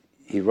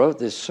wrote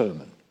this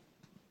sermon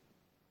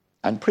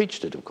and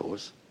preached it, of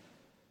course,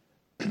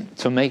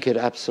 to make it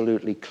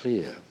absolutely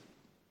clear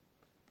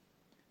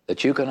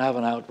that you can have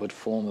an outward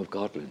form of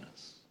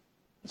godliness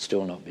and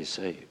still not be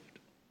saved.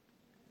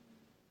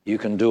 You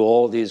can do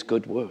all these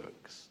good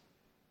works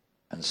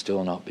and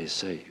still not be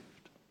saved.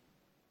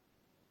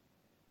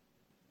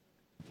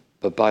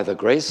 But by the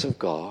grace of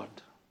God,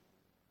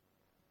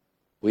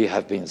 we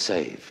have been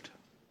saved.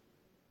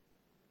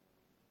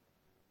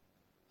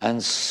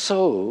 And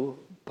so,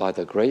 by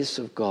the grace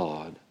of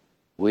God,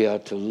 we are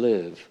to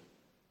live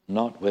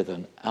not with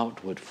an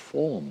outward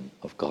form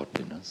of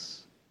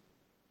godliness,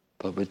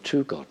 but with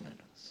true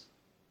godliness.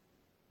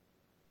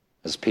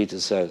 As Peter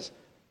says,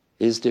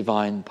 his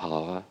divine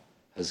power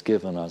has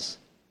given us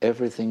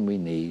everything we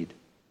need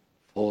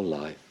for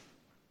life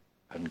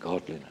and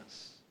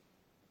godliness,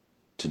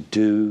 to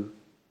do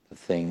the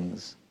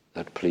things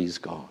that please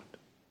God.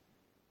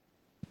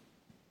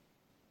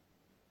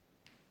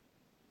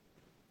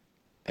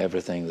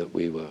 Everything that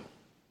we were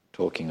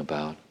talking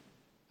about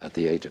at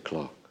the 8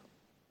 o'clock.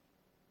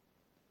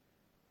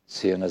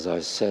 See, and as I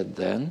said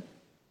then,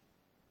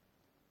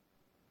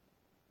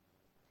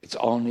 it's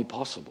only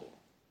possible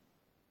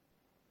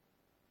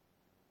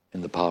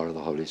in the power of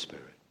the Holy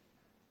Spirit.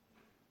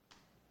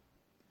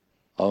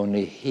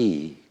 Only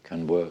He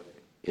can work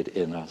it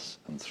in us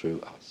and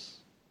through us.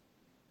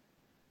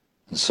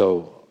 And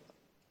so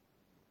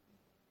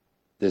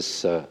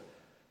this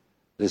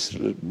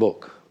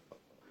book,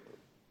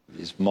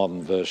 these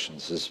modern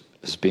versions,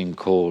 has been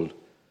called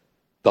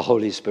The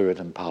Holy Spirit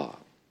and Power,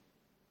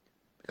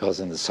 because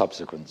in the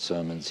subsequent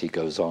sermons he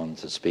goes on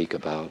to speak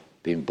about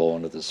being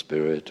born of the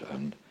Spirit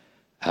and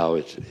how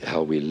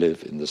we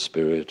live in the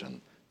Spirit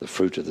and the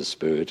fruit of the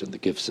Spirit and the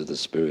gifts of the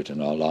Spirit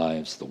in our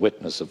lives, the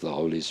witness of the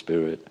Holy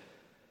Spirit,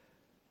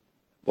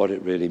 what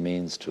it really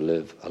means to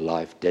live a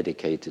life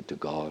dedicated to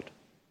God,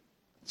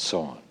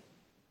 so on.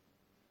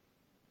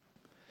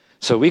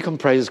 So we can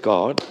praise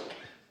God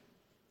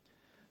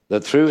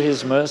that through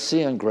his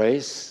mercy and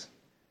grace,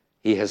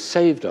 he has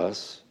saved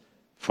us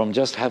from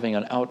just having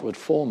an outward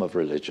form of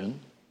religion,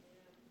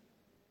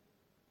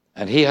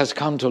 and he has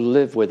come to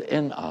live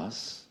within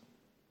us.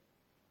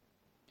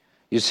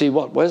 You see,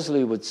 what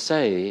Wesley would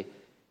say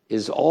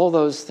is all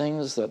those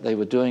things that they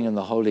were doing in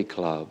the Holy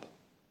Club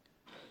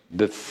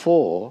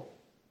before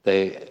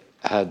they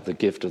had the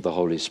gift of the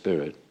Holy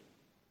Spirit,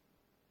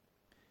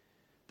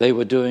 they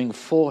were doing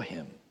for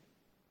him,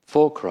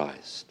 for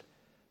Christ.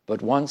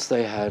 But once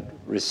they had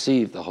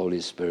received the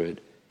Holy Spirit,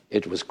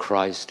 it was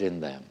Christ in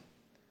them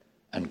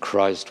and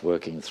Christ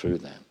working through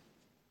them.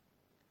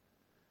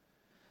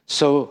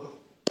 So,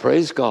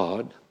 praise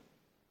God,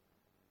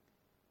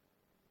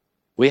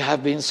 we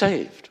have been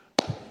saved.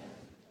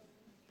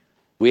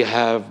 We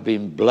have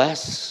been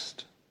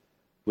blessed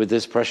with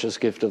this precious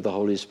gift of the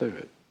Holy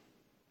Spirit.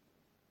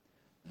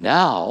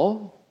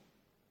 Now,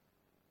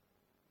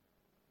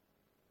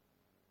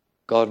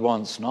 God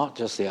wants not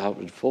just the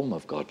outward form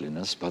of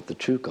godliness, but the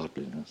true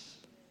godliness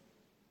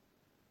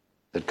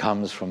that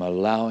comes from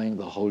allowing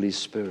the Holy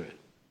Spirit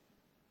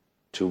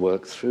to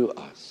work through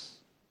us,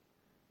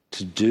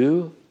 to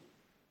do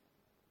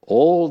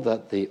all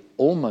that the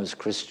almost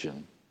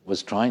Christian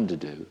was trying to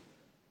do,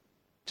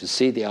 to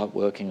see the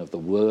outworking of the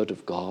Word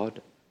of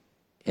God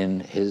in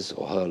his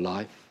or her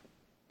life,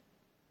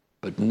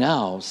 but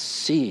now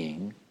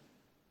seeing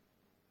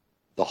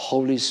the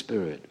Holy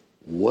Spirit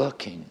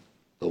working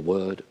the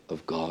Word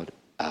of God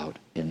out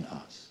in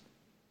us.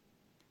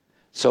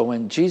 So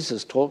when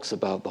Jesus talks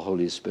about the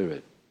Holy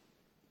Spirit,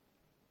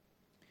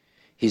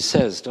 he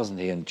says, doesn't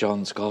he, in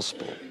John's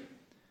Gospel,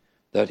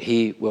 that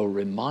he will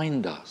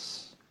remind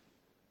us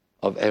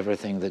of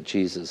everything that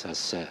Jesus has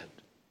said.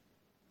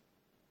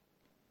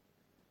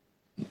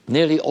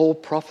 Nearly all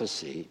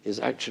prophecy is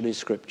actually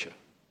Scripture.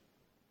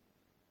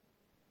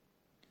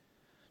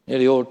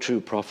 Nearly all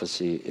true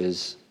prophecy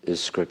is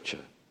Scripture.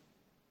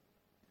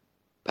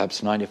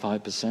 Perhaps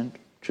 95%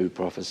 true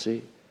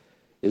prophecy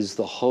is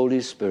the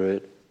Holy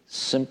Spirit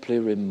simply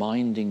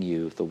reminding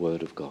you of the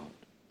Word of God.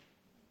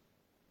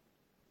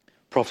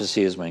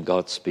 Prophecy is when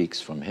God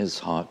speaks from his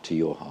heart to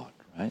your heart,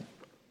 right?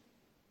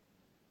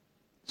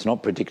 It's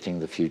not predicting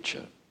the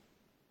future.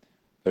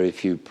 Very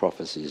few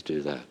prophecies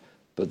do that.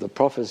 But the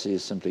prophecy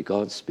is simply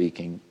God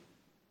speaking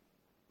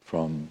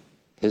from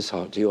his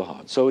heart to your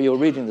heart. So you're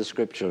reading the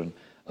Scripture and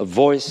a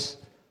verse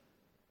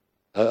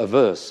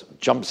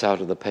jumps out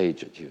of the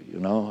page at you, you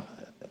know.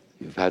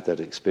 You've had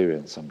that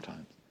experience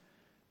sometimes.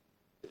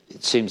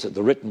 It seems that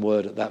the written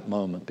word at that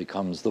moment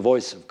becomes the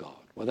voice of God.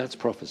 Well, that's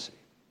prophecy.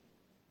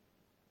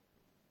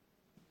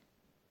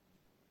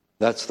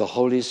 That's the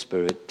Holy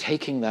Spirit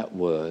taking that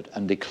word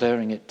and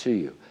declaring it to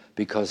you,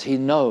 because he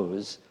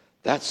knows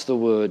that's the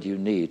word you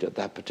need at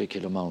that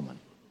particular moment.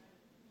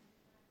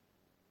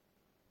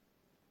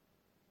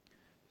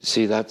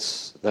 See,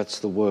 that's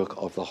the work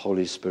of the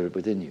Holy Spirit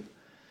within you.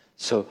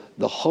 So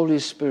the Holy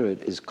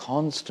Spirit is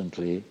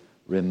constantly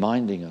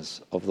reminding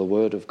us of the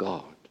Word of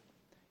God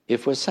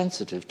if we're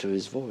sensitive to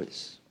his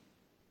voice.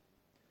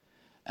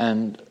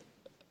 And,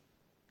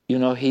 you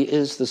know, he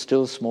is the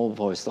still small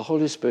voice. The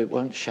Holy Spirit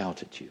won't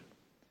shout at you.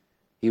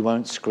 He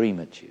won't scream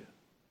at you.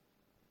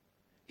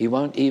 He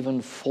won't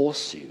even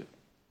force you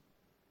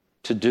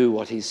to do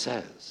what he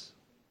says.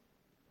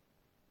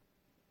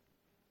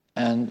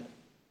 And,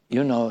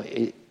 you know,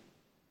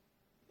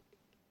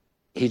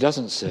 he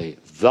doesn't say,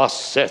 "Thus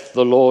saith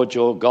the Lord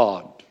your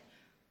God."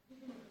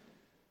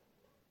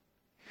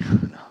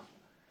 No.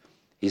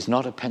 He's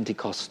not a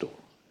Pentecostal,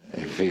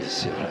 if you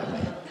see what I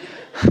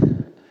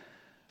mean.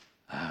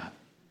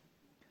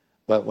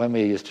 But when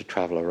we used to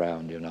travel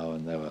around, you know,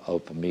 and there were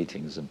open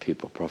meetings and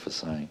people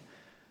prophesying,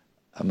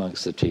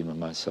 amongst the team and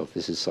myself,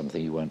 this is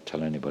something you won't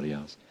tell anybody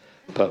else,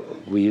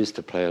 but we used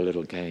to play a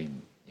little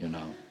game, you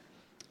know,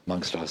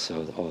 amongst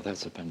ourselves. Oh,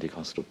 that's a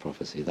Pentecostal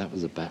prophecy. That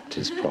was a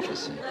Baptist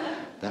prophecy.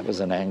 That was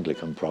an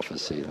Anglican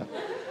prophecy.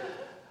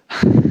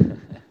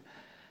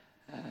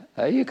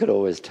 You could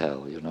always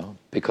tell, you know,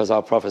 because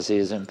our prophecy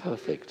is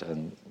imperfect,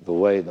 and the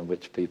way in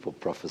which people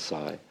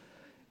prophesy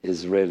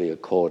is really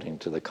according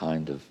to the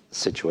kind of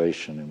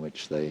situation in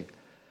which they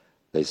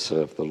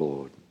serve the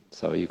Lord.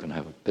 So you can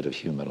have a bit of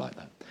humor like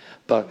that.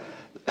 But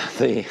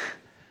the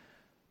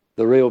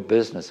real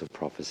business of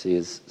prophecy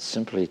is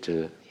simply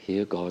to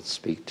hear God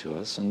speak to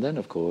us, and then,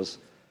 of course,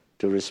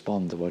 to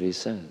respond to what he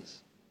says.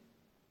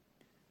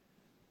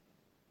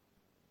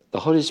 The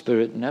Holy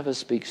Spirit never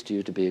speaks to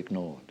you to be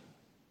ignored.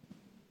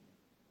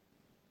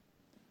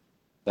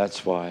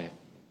 That's why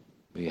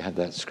we had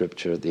that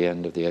scripture at the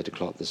end of the 8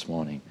 o'clock this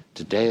morning.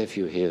 Today, if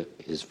you hear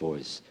his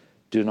voice,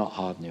 do not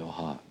harden your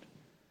heart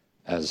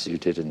as you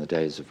did in the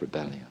days of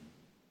rebellion.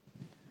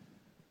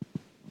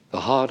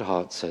 The hard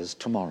heart says,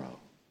 tomorrow.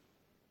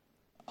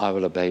 I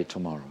will obey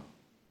tomorrow.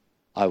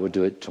 I will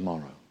do it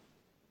tomorrow.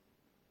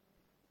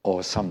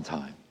 Or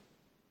sometime.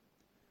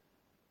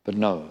 But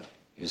no,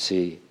 you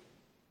see,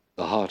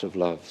 the heart of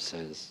love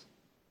says,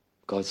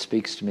 God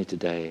speaks to me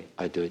today,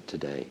 I do it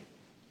today.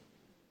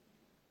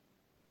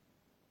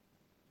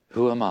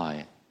 Who am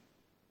I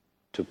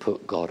to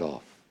put God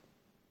off?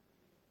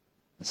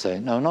 And say,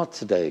 no, not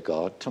today,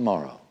 God,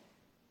 tomorrow.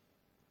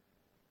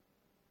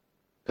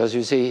 Because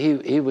you see,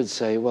 he would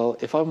say, well,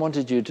 if I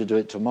wanted you to do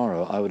it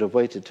tomorrow, I would have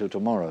waited till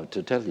tomorrow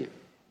to tell you.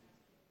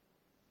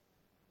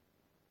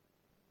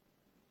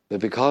 But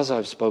because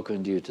I've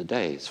spoken to you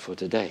today, it's for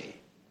today.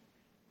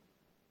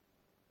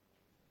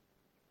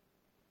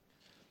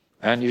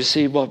 And you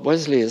see, what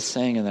Wesley is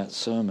saying in that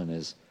sermon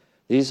is,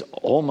 these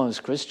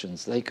almost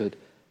Christians, they could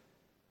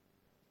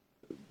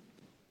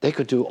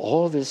do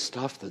all this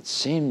stuff that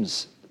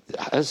seems,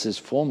 as this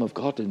form of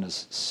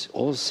godliness,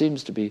 all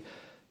seems to be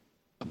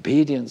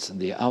obedience and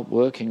the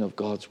outworking of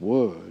God's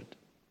word.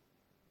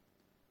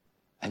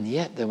 And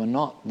yet they were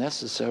not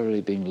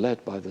necessarily being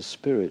led by the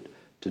Spirit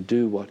to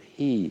do what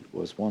he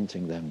was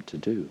wanting them to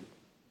do.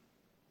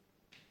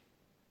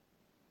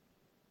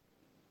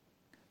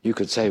 You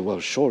could say, well,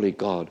 surely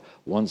God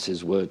wants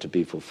his word to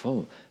be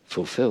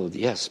fulfilled.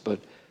 Yes, but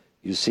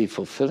you see,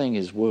 fulfilling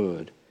his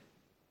word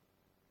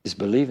is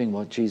believing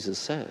what Jesus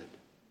said,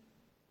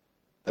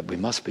 that we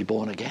must be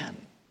born again.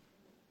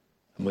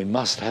 And we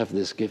must have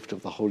this gift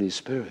of the Holy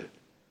Spirit,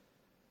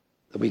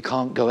 that we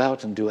can't go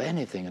out and do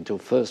anything until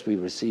first we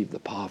receive the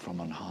power from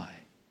on high.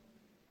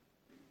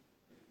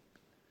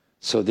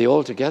 So the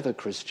altogether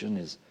Christian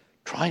is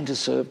trying to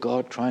serve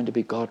God, trying to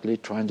be godly,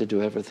 trying to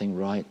do everything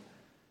right,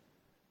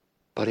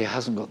 but he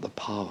hasn't got the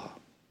power.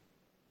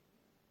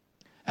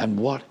 And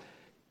what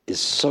is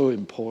so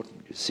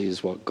important, you see,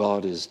 is what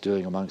God is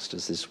doing amongst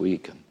us this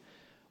week and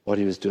what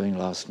he was doing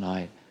last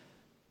night,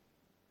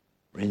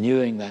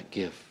 renewing that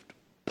gift,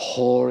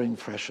 pouring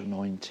fresh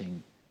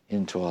anointing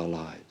into our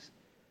lives.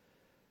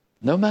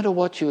 No matter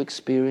what you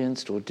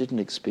experienced or didn't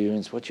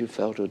experience, what you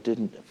felt or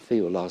didn't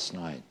feel last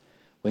night,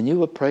 when you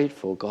were prayed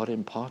for, God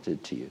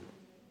imparted to you.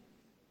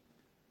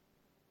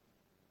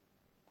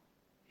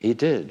 He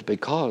did,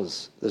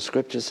 because the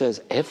scripture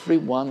says,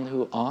 everyone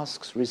who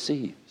asks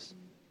receives.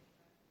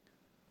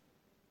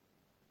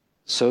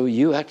 So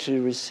you actually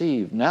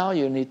received. Now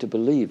you need to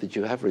believe that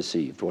you have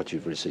received what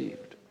you've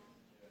received.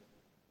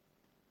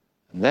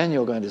 And then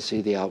you're going to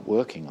see the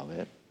outworking of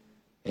it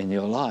in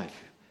your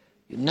life.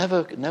 You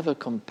never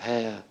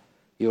compare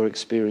your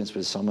experience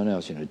with someone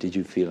else. You know, did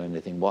you feel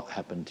anything? What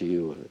happened to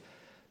you?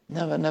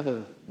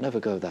 Never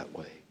go that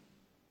way.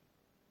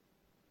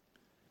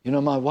 You know,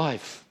 my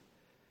wife,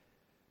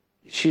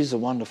 she's a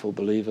wonderful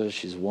believer.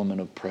 She's a woman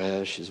of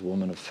prayer. She's a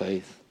woman of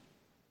faith.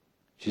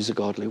 She's a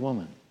godly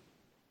woman.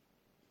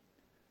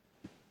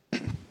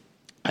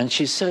 And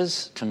she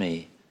says to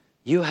me,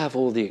 you have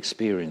all the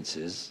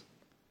experiences,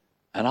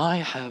 and I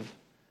have,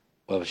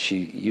 well, she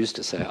used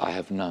to say, I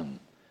have none.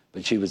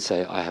 But she would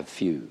say, I have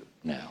few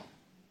now.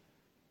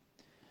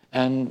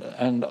 And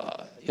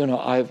you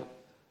know,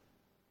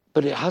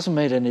 but it hasn't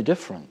made any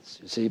difference,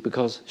 you see,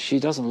 because she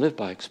doesn't live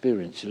by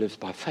experience, she lives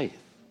by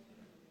faith.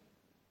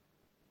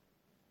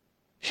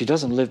 She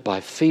doesn't live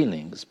by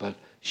feelings, but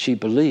she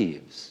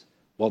believes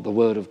what the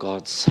Word of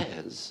God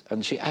says,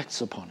 and she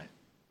acts upon it.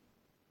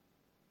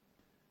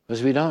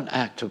 Because we don't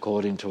act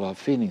according to our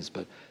feelings,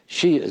 but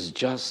she is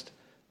just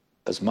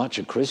as much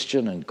a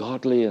Christian and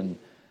godly and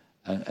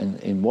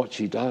in what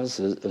she does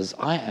as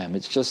I am.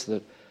 It's just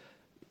that,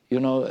 you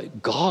know,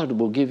 God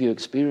will give you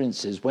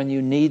experiences when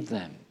you need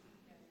them.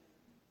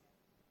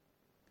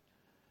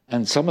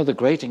 And some of the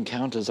great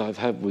encounters I've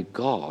had with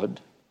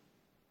God,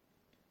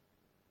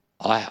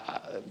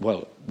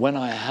 when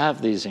I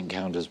have these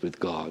encounters with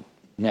God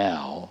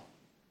now,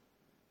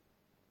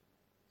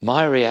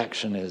 my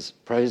reaction is,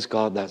 praise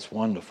God, that's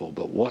wonderful,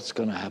 but what's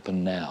going to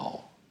happen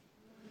now?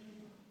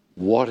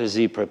 What is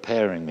he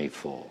preparing me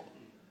for?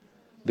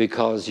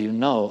 Because you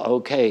know,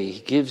 okay,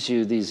 he gives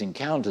you these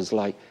encounters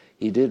like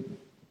he did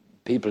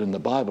people in the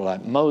Bible,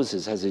 like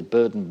Moses has his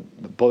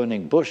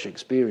burning bush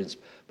experience,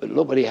 but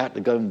look what he had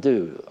to go and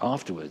do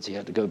afterwards. He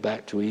had to go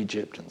back to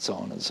Egypt and so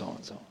on and so on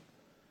and so on.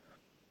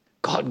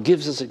 God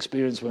gives us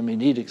experience when we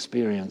need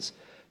experience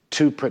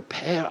to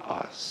prepare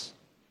us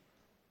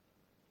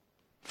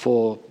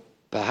for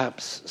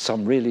perhaps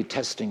some really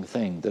testing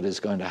thing that is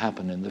going to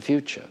happen in the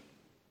future.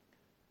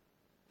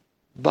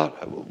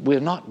 But we're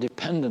not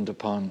dependent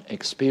upon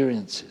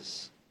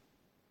experiences.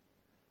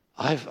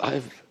 I've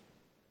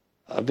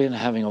been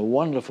having a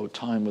wonderful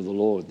time with the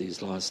Lord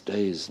these last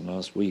days and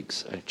last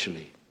weeks,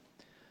 actually.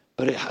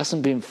 But it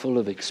hasn't been full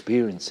of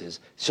experiences.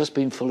 It's just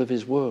been full of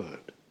his word.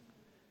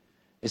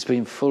 It's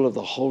been full of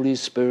the Holy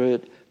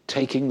Spirit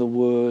taking the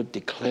word,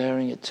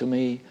 declaring it to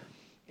me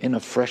in a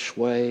fresh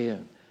way,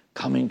 and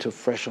coming to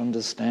fresh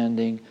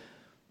understanding,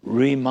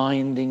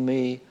 reminding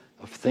me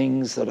of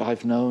things that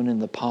I've known in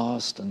the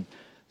past, and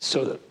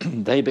so that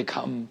they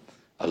become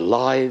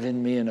alive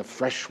in me in a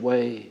fresh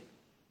way.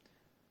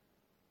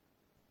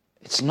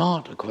 It's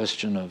not a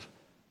question of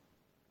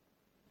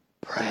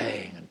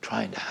praying and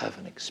trying to have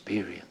an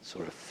experience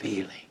or a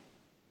feeling.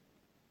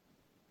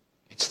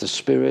 It's the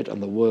Spirit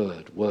and the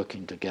Word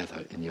working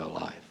together in your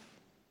life.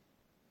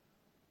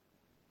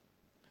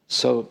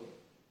 So,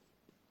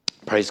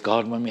 praise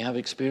God when we have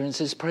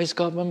experiences, praise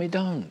God when we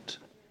don't.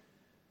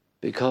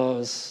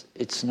 because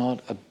it's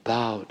not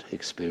about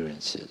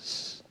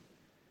experiences.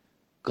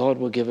 God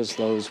will give us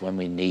those when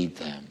we need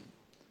them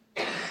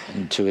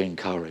and to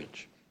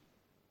encourage.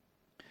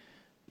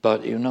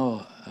 But you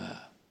know,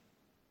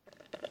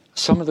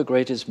 some of the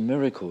greatest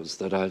miracles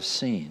that I've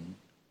seen,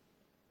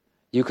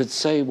 you could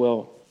say,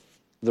 well,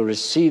 the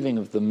receiving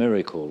of the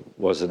miracle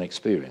was an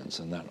experience,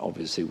 and that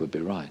obviously would be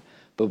right.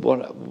 But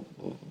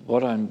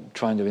what I'm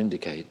trying to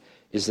indicate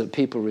is that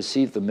people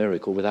receive the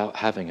miracle without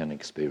having an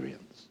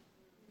experience.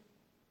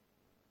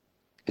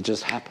 It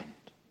just happened.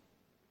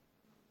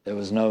 There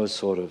was no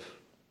sort of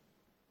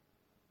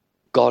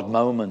God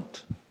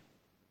moment.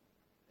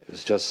 It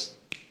was just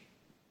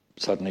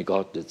suddenly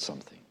God did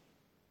something.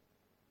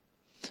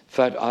 In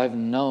fact, I've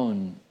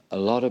known a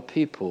lot of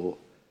people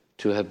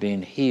to have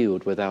been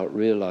healed without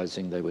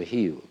realizing they were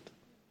healed.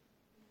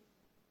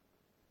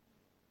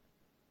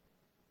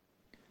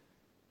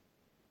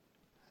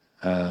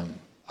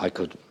 I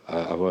could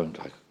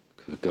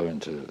go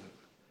into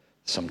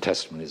some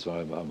testimonies, but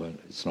I won't,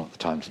 it's not the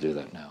time to do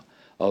that now,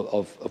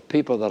 of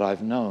people that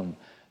I've known,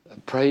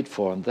 prayed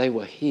for, and they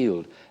were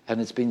healed,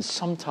 and it's been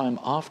some time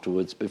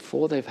afterwards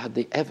before they've had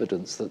the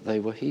evidence that they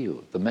were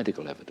healed, the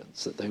medical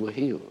evidence that they were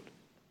healed.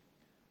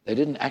 They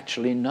didn't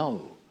actually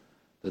know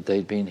that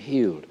they'd been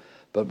healed,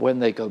 but when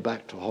they go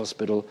back to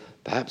hospital,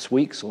 perhaps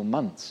weeks or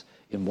months,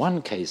 in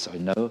one case I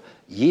know,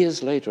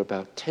 years later,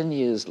 about 10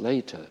 years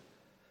later,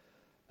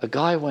 a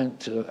guy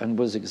went and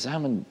was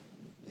examined.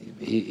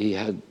 He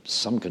had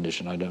some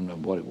condition, I don't know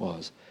what it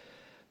was,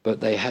 but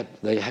they had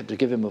to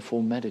give him a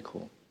full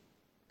medical.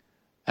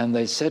 And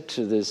they said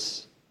to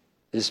this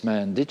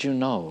man, did you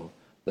know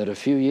that a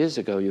few years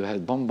ago you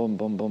had boom, boom,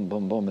 boom, boom,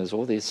 boom, boom, there's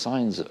all these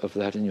signs of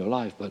that in your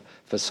life, but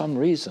for some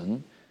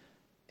reason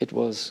it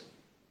was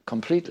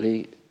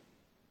completely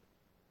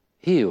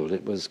healed,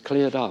 it was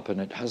cleared up, and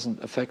it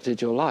hasn't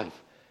affected your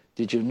life.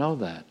 Did you know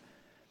that?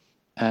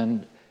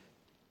 And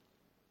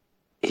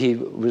he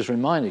was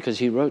reminded, because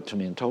he wrote to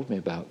me and told me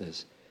about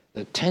this,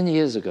 that 10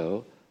 years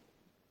ago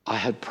I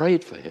had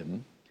prayed for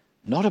him,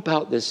 not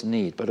about this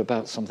need, but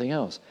about something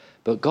else.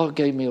 But God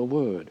gave me a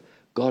word.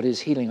 God is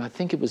healing. I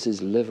think it was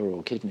his liver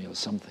or kidney or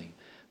something.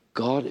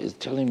 God is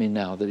telling me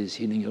now that he's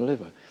healing your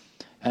liver.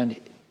 And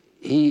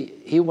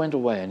he went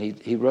away and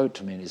he wrote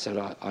to me and he said,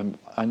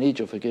 I need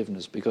your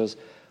forgiveness, because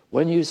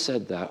when you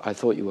said that, I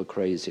thought you were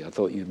crazy. I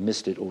thought you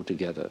missed it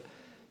altogether.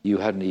 You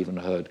hadn't even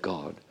heard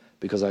God,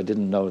 because I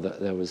didn't know that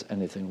there was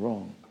anything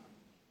wrong.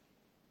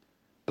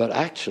 But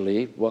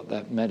actually, what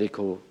that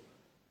medical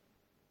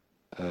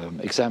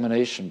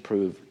examination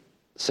proved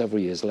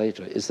several years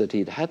later is that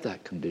he'd had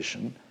that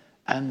condition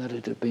and that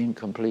it had been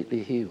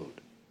completely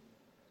healed.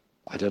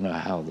 I don't know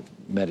how the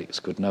medics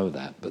could know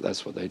that, but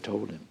that's what they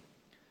told him.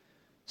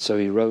 So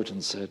he wrote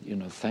and said, you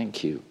know,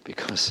 thank you,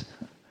 because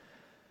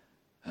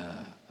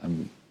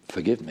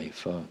forgive me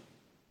for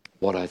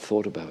what I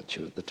thought about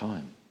you at the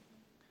time.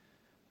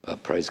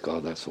 But praise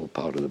God, that's all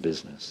part of the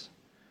business.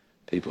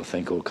 People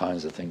think all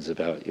kinds of things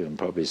about you and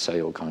probably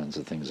say all kinds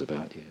of things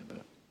about you,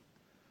 but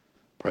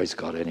praise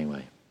God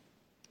anyway.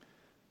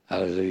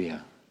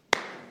 Hallelujah.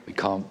 We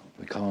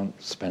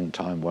can't spend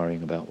time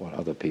worrying about what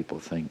other people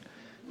think.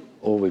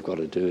 All we've got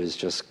to do is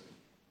just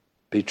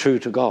be true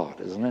to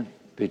God, isn't it?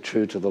 Be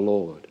true to the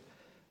Lord.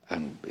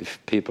 And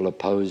if people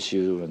oppose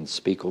you and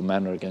speak all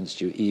manner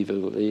against you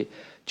evilly,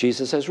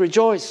 Jesus says,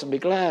 rejoice and be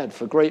glad,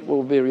 for great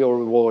will be your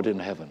reward in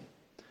heaven.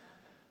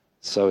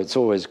 So it's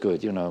always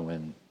good, you know,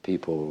 when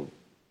people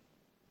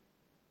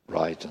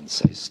write and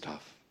say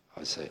stuff.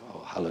 I say,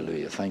 oh,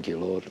 hallelujah, thank you,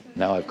 Lord.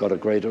 Now I've got a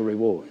greater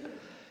reward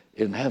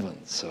in heaven,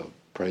 so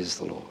praise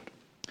the Lord.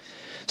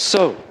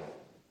 So,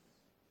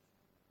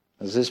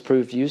 has this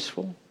proved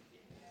useful?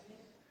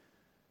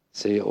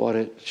 See, what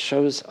it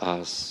shows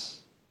us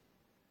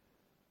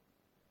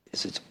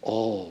is it's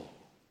all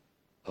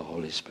the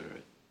Holy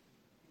Spirit.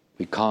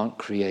 We can't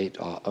create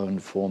our own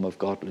form of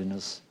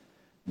godliness.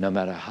 No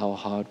matter how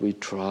hard we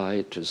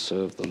try to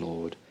serve the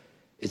Lord,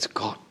 it's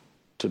got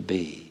to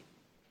be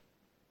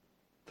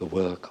the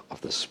work of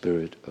the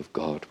Spirit of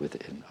God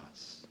within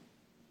us.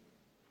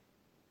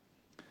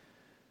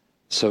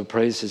 So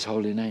praise his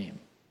holy name.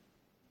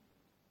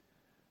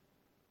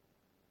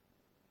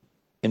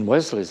 In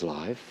Wesley's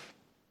life,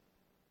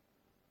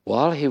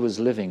 while he was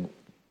living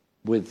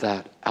with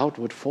that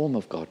outward form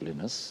of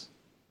godliness,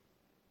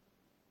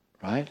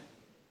 right,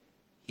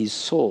 he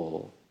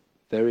saw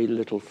very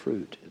little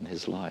fruit in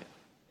his life.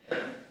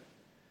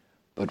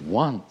 But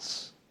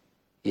once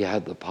he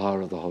had the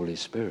power of the Holy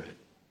Spirit,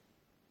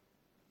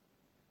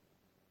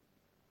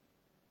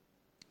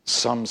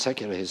 some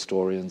secular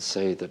historians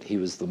say that he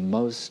was the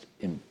most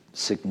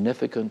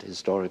significant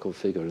historical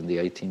figure in the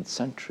 18th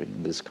century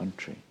in this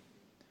country,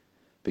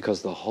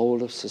 because the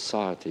whole of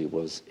society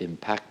was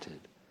impacted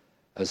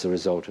as a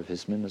result of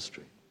his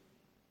ministry.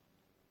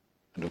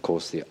 And of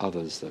course the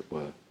others that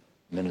were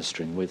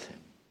ministering with him.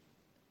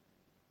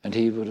 And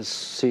he would have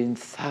seen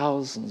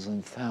thousands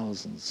and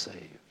thousands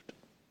saved.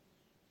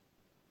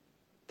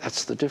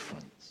 That's the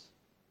difference.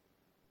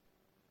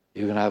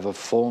 You can have a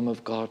form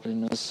of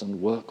godliness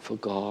and work for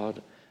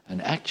God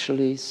and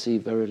actually see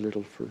very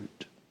little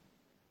fruit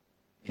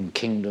in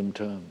kingdom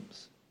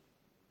terms.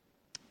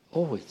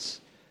 Oh,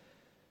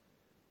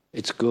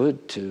 it's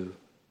good to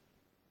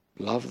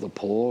love the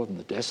poor and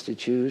the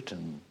destitute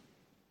and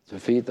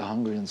to feed the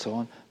hungry and so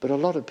on, but a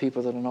lot of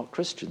people that are not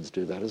Christians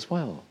do that as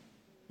well.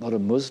 A lot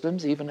of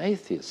Muslims, even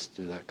atheists,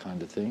 do that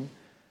kind of thing,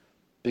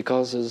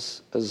 because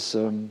as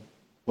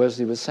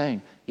Wesley was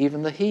saying,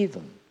 even the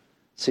heathen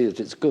see that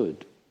it's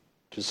good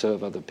to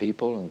serve other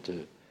people and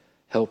to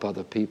help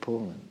other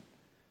people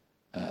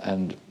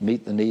and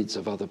meet the needs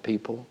of other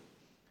people.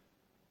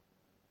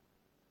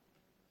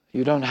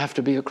 You don't have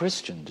to be a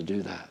Christian to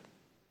do that.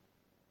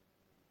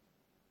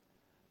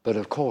 But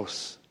of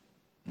course,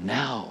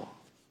 now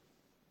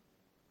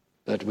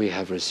that we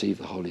have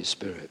received the Holy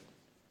Spirit,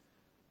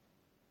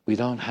 we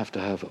don't have to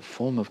have a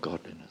form of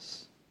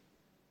godliness,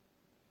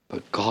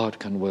 but God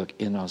can work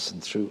in us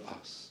and through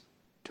us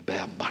to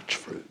bear much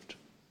fruit.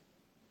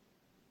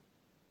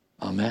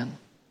 Amen?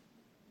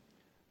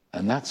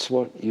 And that's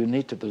what you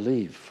need to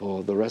believe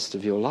for the rest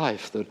of your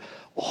life, that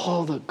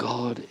all that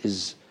God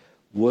is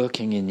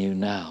working in you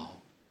now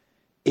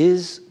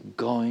is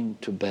going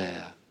to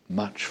bear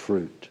much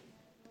fruit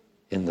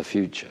in the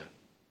future.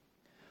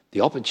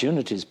 The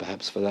opportunities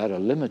perhaps for that are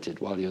limited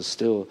while you're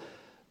still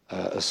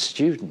a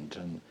student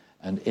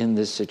and in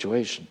this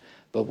situation.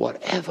 But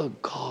whatever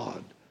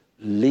God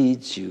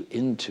leads you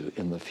into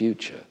in the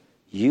future,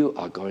 you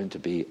are going to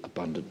be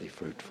abundantly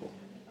fruitful.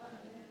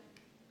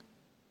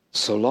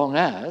 So long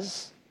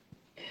as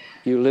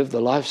you live the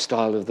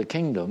lifestyle of the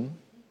kingdom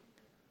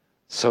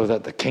so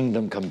that the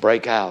kingdom can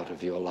break out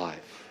of your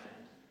life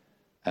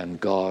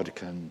and God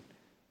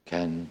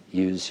can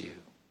use you.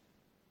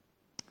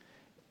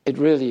 It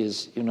really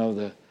is,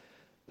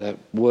 that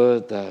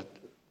word that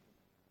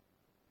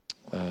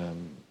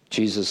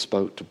Jesus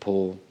spoke to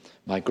Paul,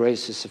 my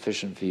grace is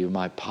sufficient for you,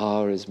 my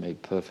power is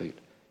made perfect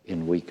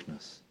in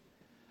weakness.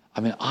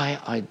 I mean, I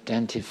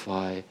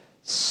identify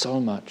so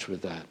much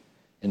with that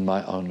in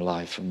my own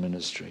life and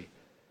ministry.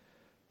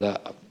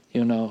 That,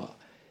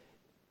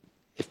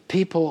 if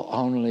people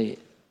only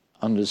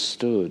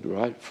understood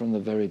right from the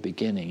very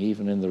beginning,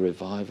 even in the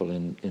revival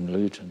in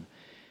Luton,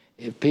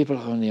 if people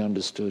only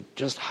understood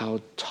just how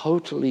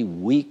totally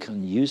weak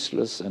and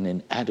useless and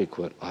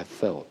inadequate I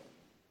felt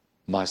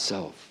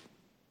myself.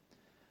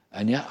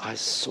 And yet I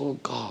saw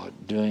God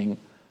doing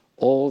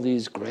all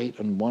these great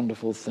and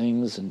wonderful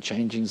things and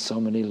changing so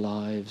many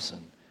lives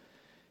and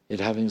it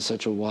having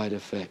such a wide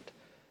effect.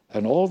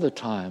 And all the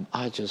time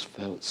I just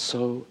felt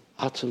so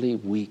utterly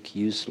weak,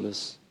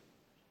 useless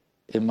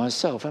in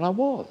myself. And I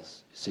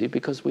was, you see,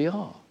 because we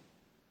are.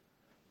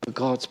 But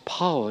God's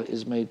power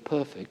is made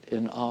perfect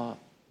in our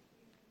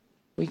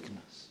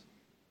weakness.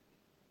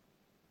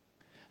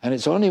 And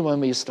it's only when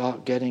we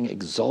start getting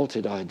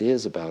exalted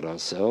ideas about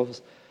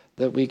ourselves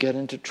that we get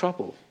into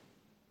trouble.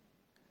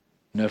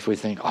 If we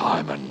think,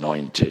 I'm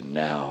anointed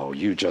now,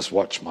 you just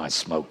watch my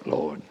smoke,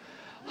 Lord.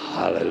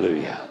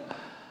 Hallelujah.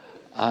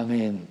 I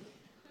mean,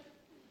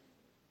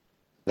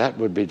 that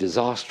would be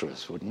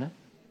disastrous, wouldn't it?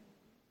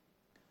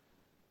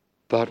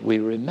 But we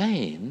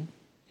remain,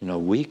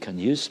 weak and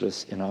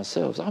useless in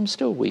ourselves. I'm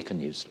still weak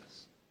and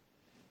useless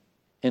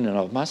in and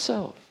of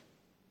myself.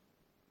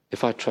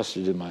 If I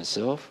trusted in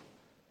myself,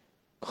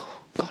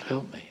 God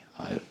help me,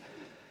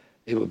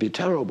 it would be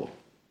terrible.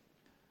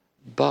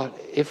 But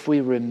if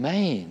we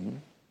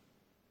remain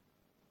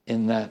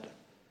in that,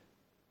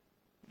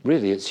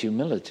 really it's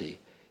humility.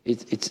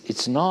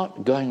 It's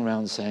not going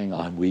around saying,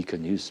 I'm weak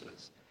and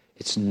useless.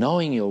 It's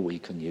knowing you're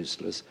weak and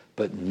useless,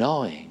 but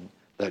knowing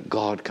that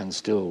God can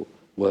still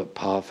work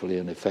powerfully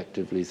and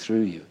effectively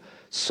through you,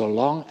 so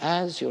long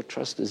as your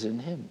trust is in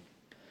him.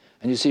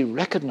 And you see,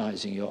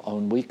 recognizing your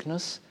own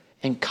weakness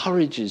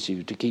encourages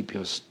you to keep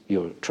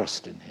your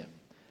trust in him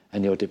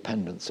and your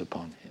dependence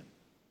upon him.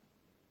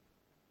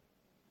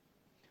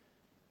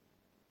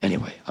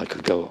 Anyway, I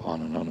could go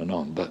on and on and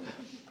on, but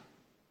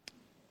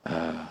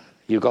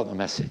you got the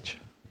message.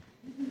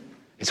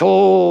 It's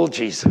all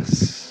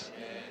Jesus.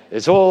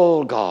 It's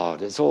all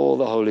God. It's all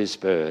the Holy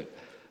Spirit.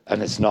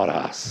 And it's not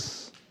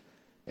us.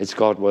 It's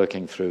God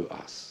working through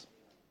us.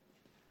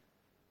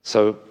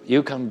 So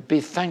you can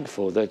be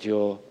thankful that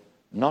you're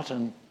not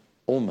an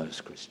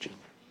almost Christian.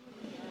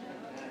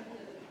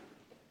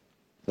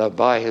 That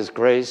by his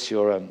grace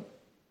you're an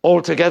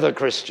altogether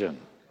Christian.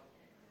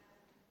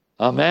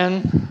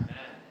 Amen?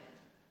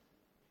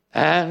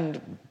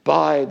 And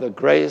by the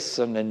grace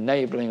and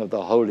enabling of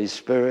the Holy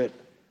Spirit,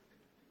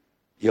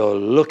 you're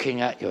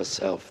looking at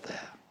yourself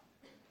there.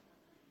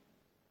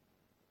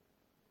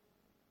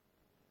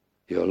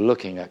 You're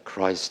looking at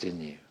Christ in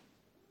you.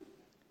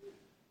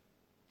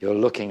 You're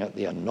looking at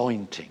the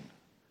anointing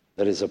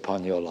that is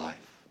upon your life.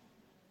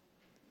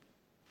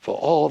 For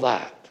all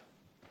that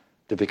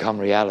to become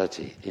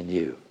reality in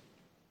you.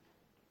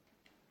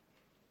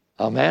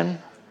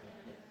 Amen?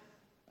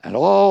 And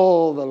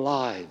all the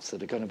lives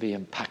that are going to be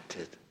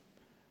impacted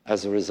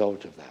as a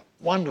result of that.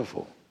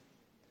 Wonderful.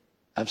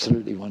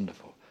 Absolutely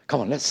wonderful.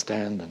 Come on, let's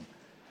stand and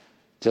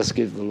just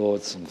give the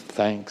Lord some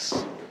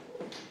thanks.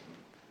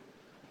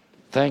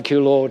 Thank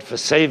you, Lord, for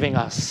saving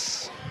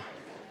us.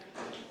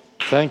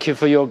 Thank you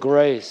for your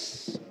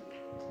grace.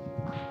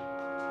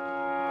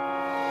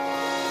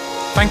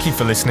 Thank you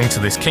for listening to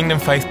this Kingdom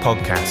Faith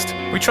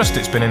podcast. We trust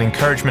it's been an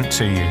encouragement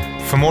to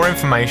you. For more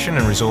information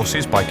and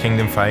resources by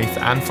Kingdom Faith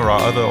and for our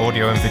other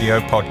audio and video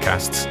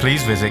podcasts,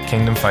 please visit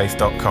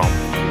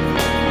kingdomfaith.com.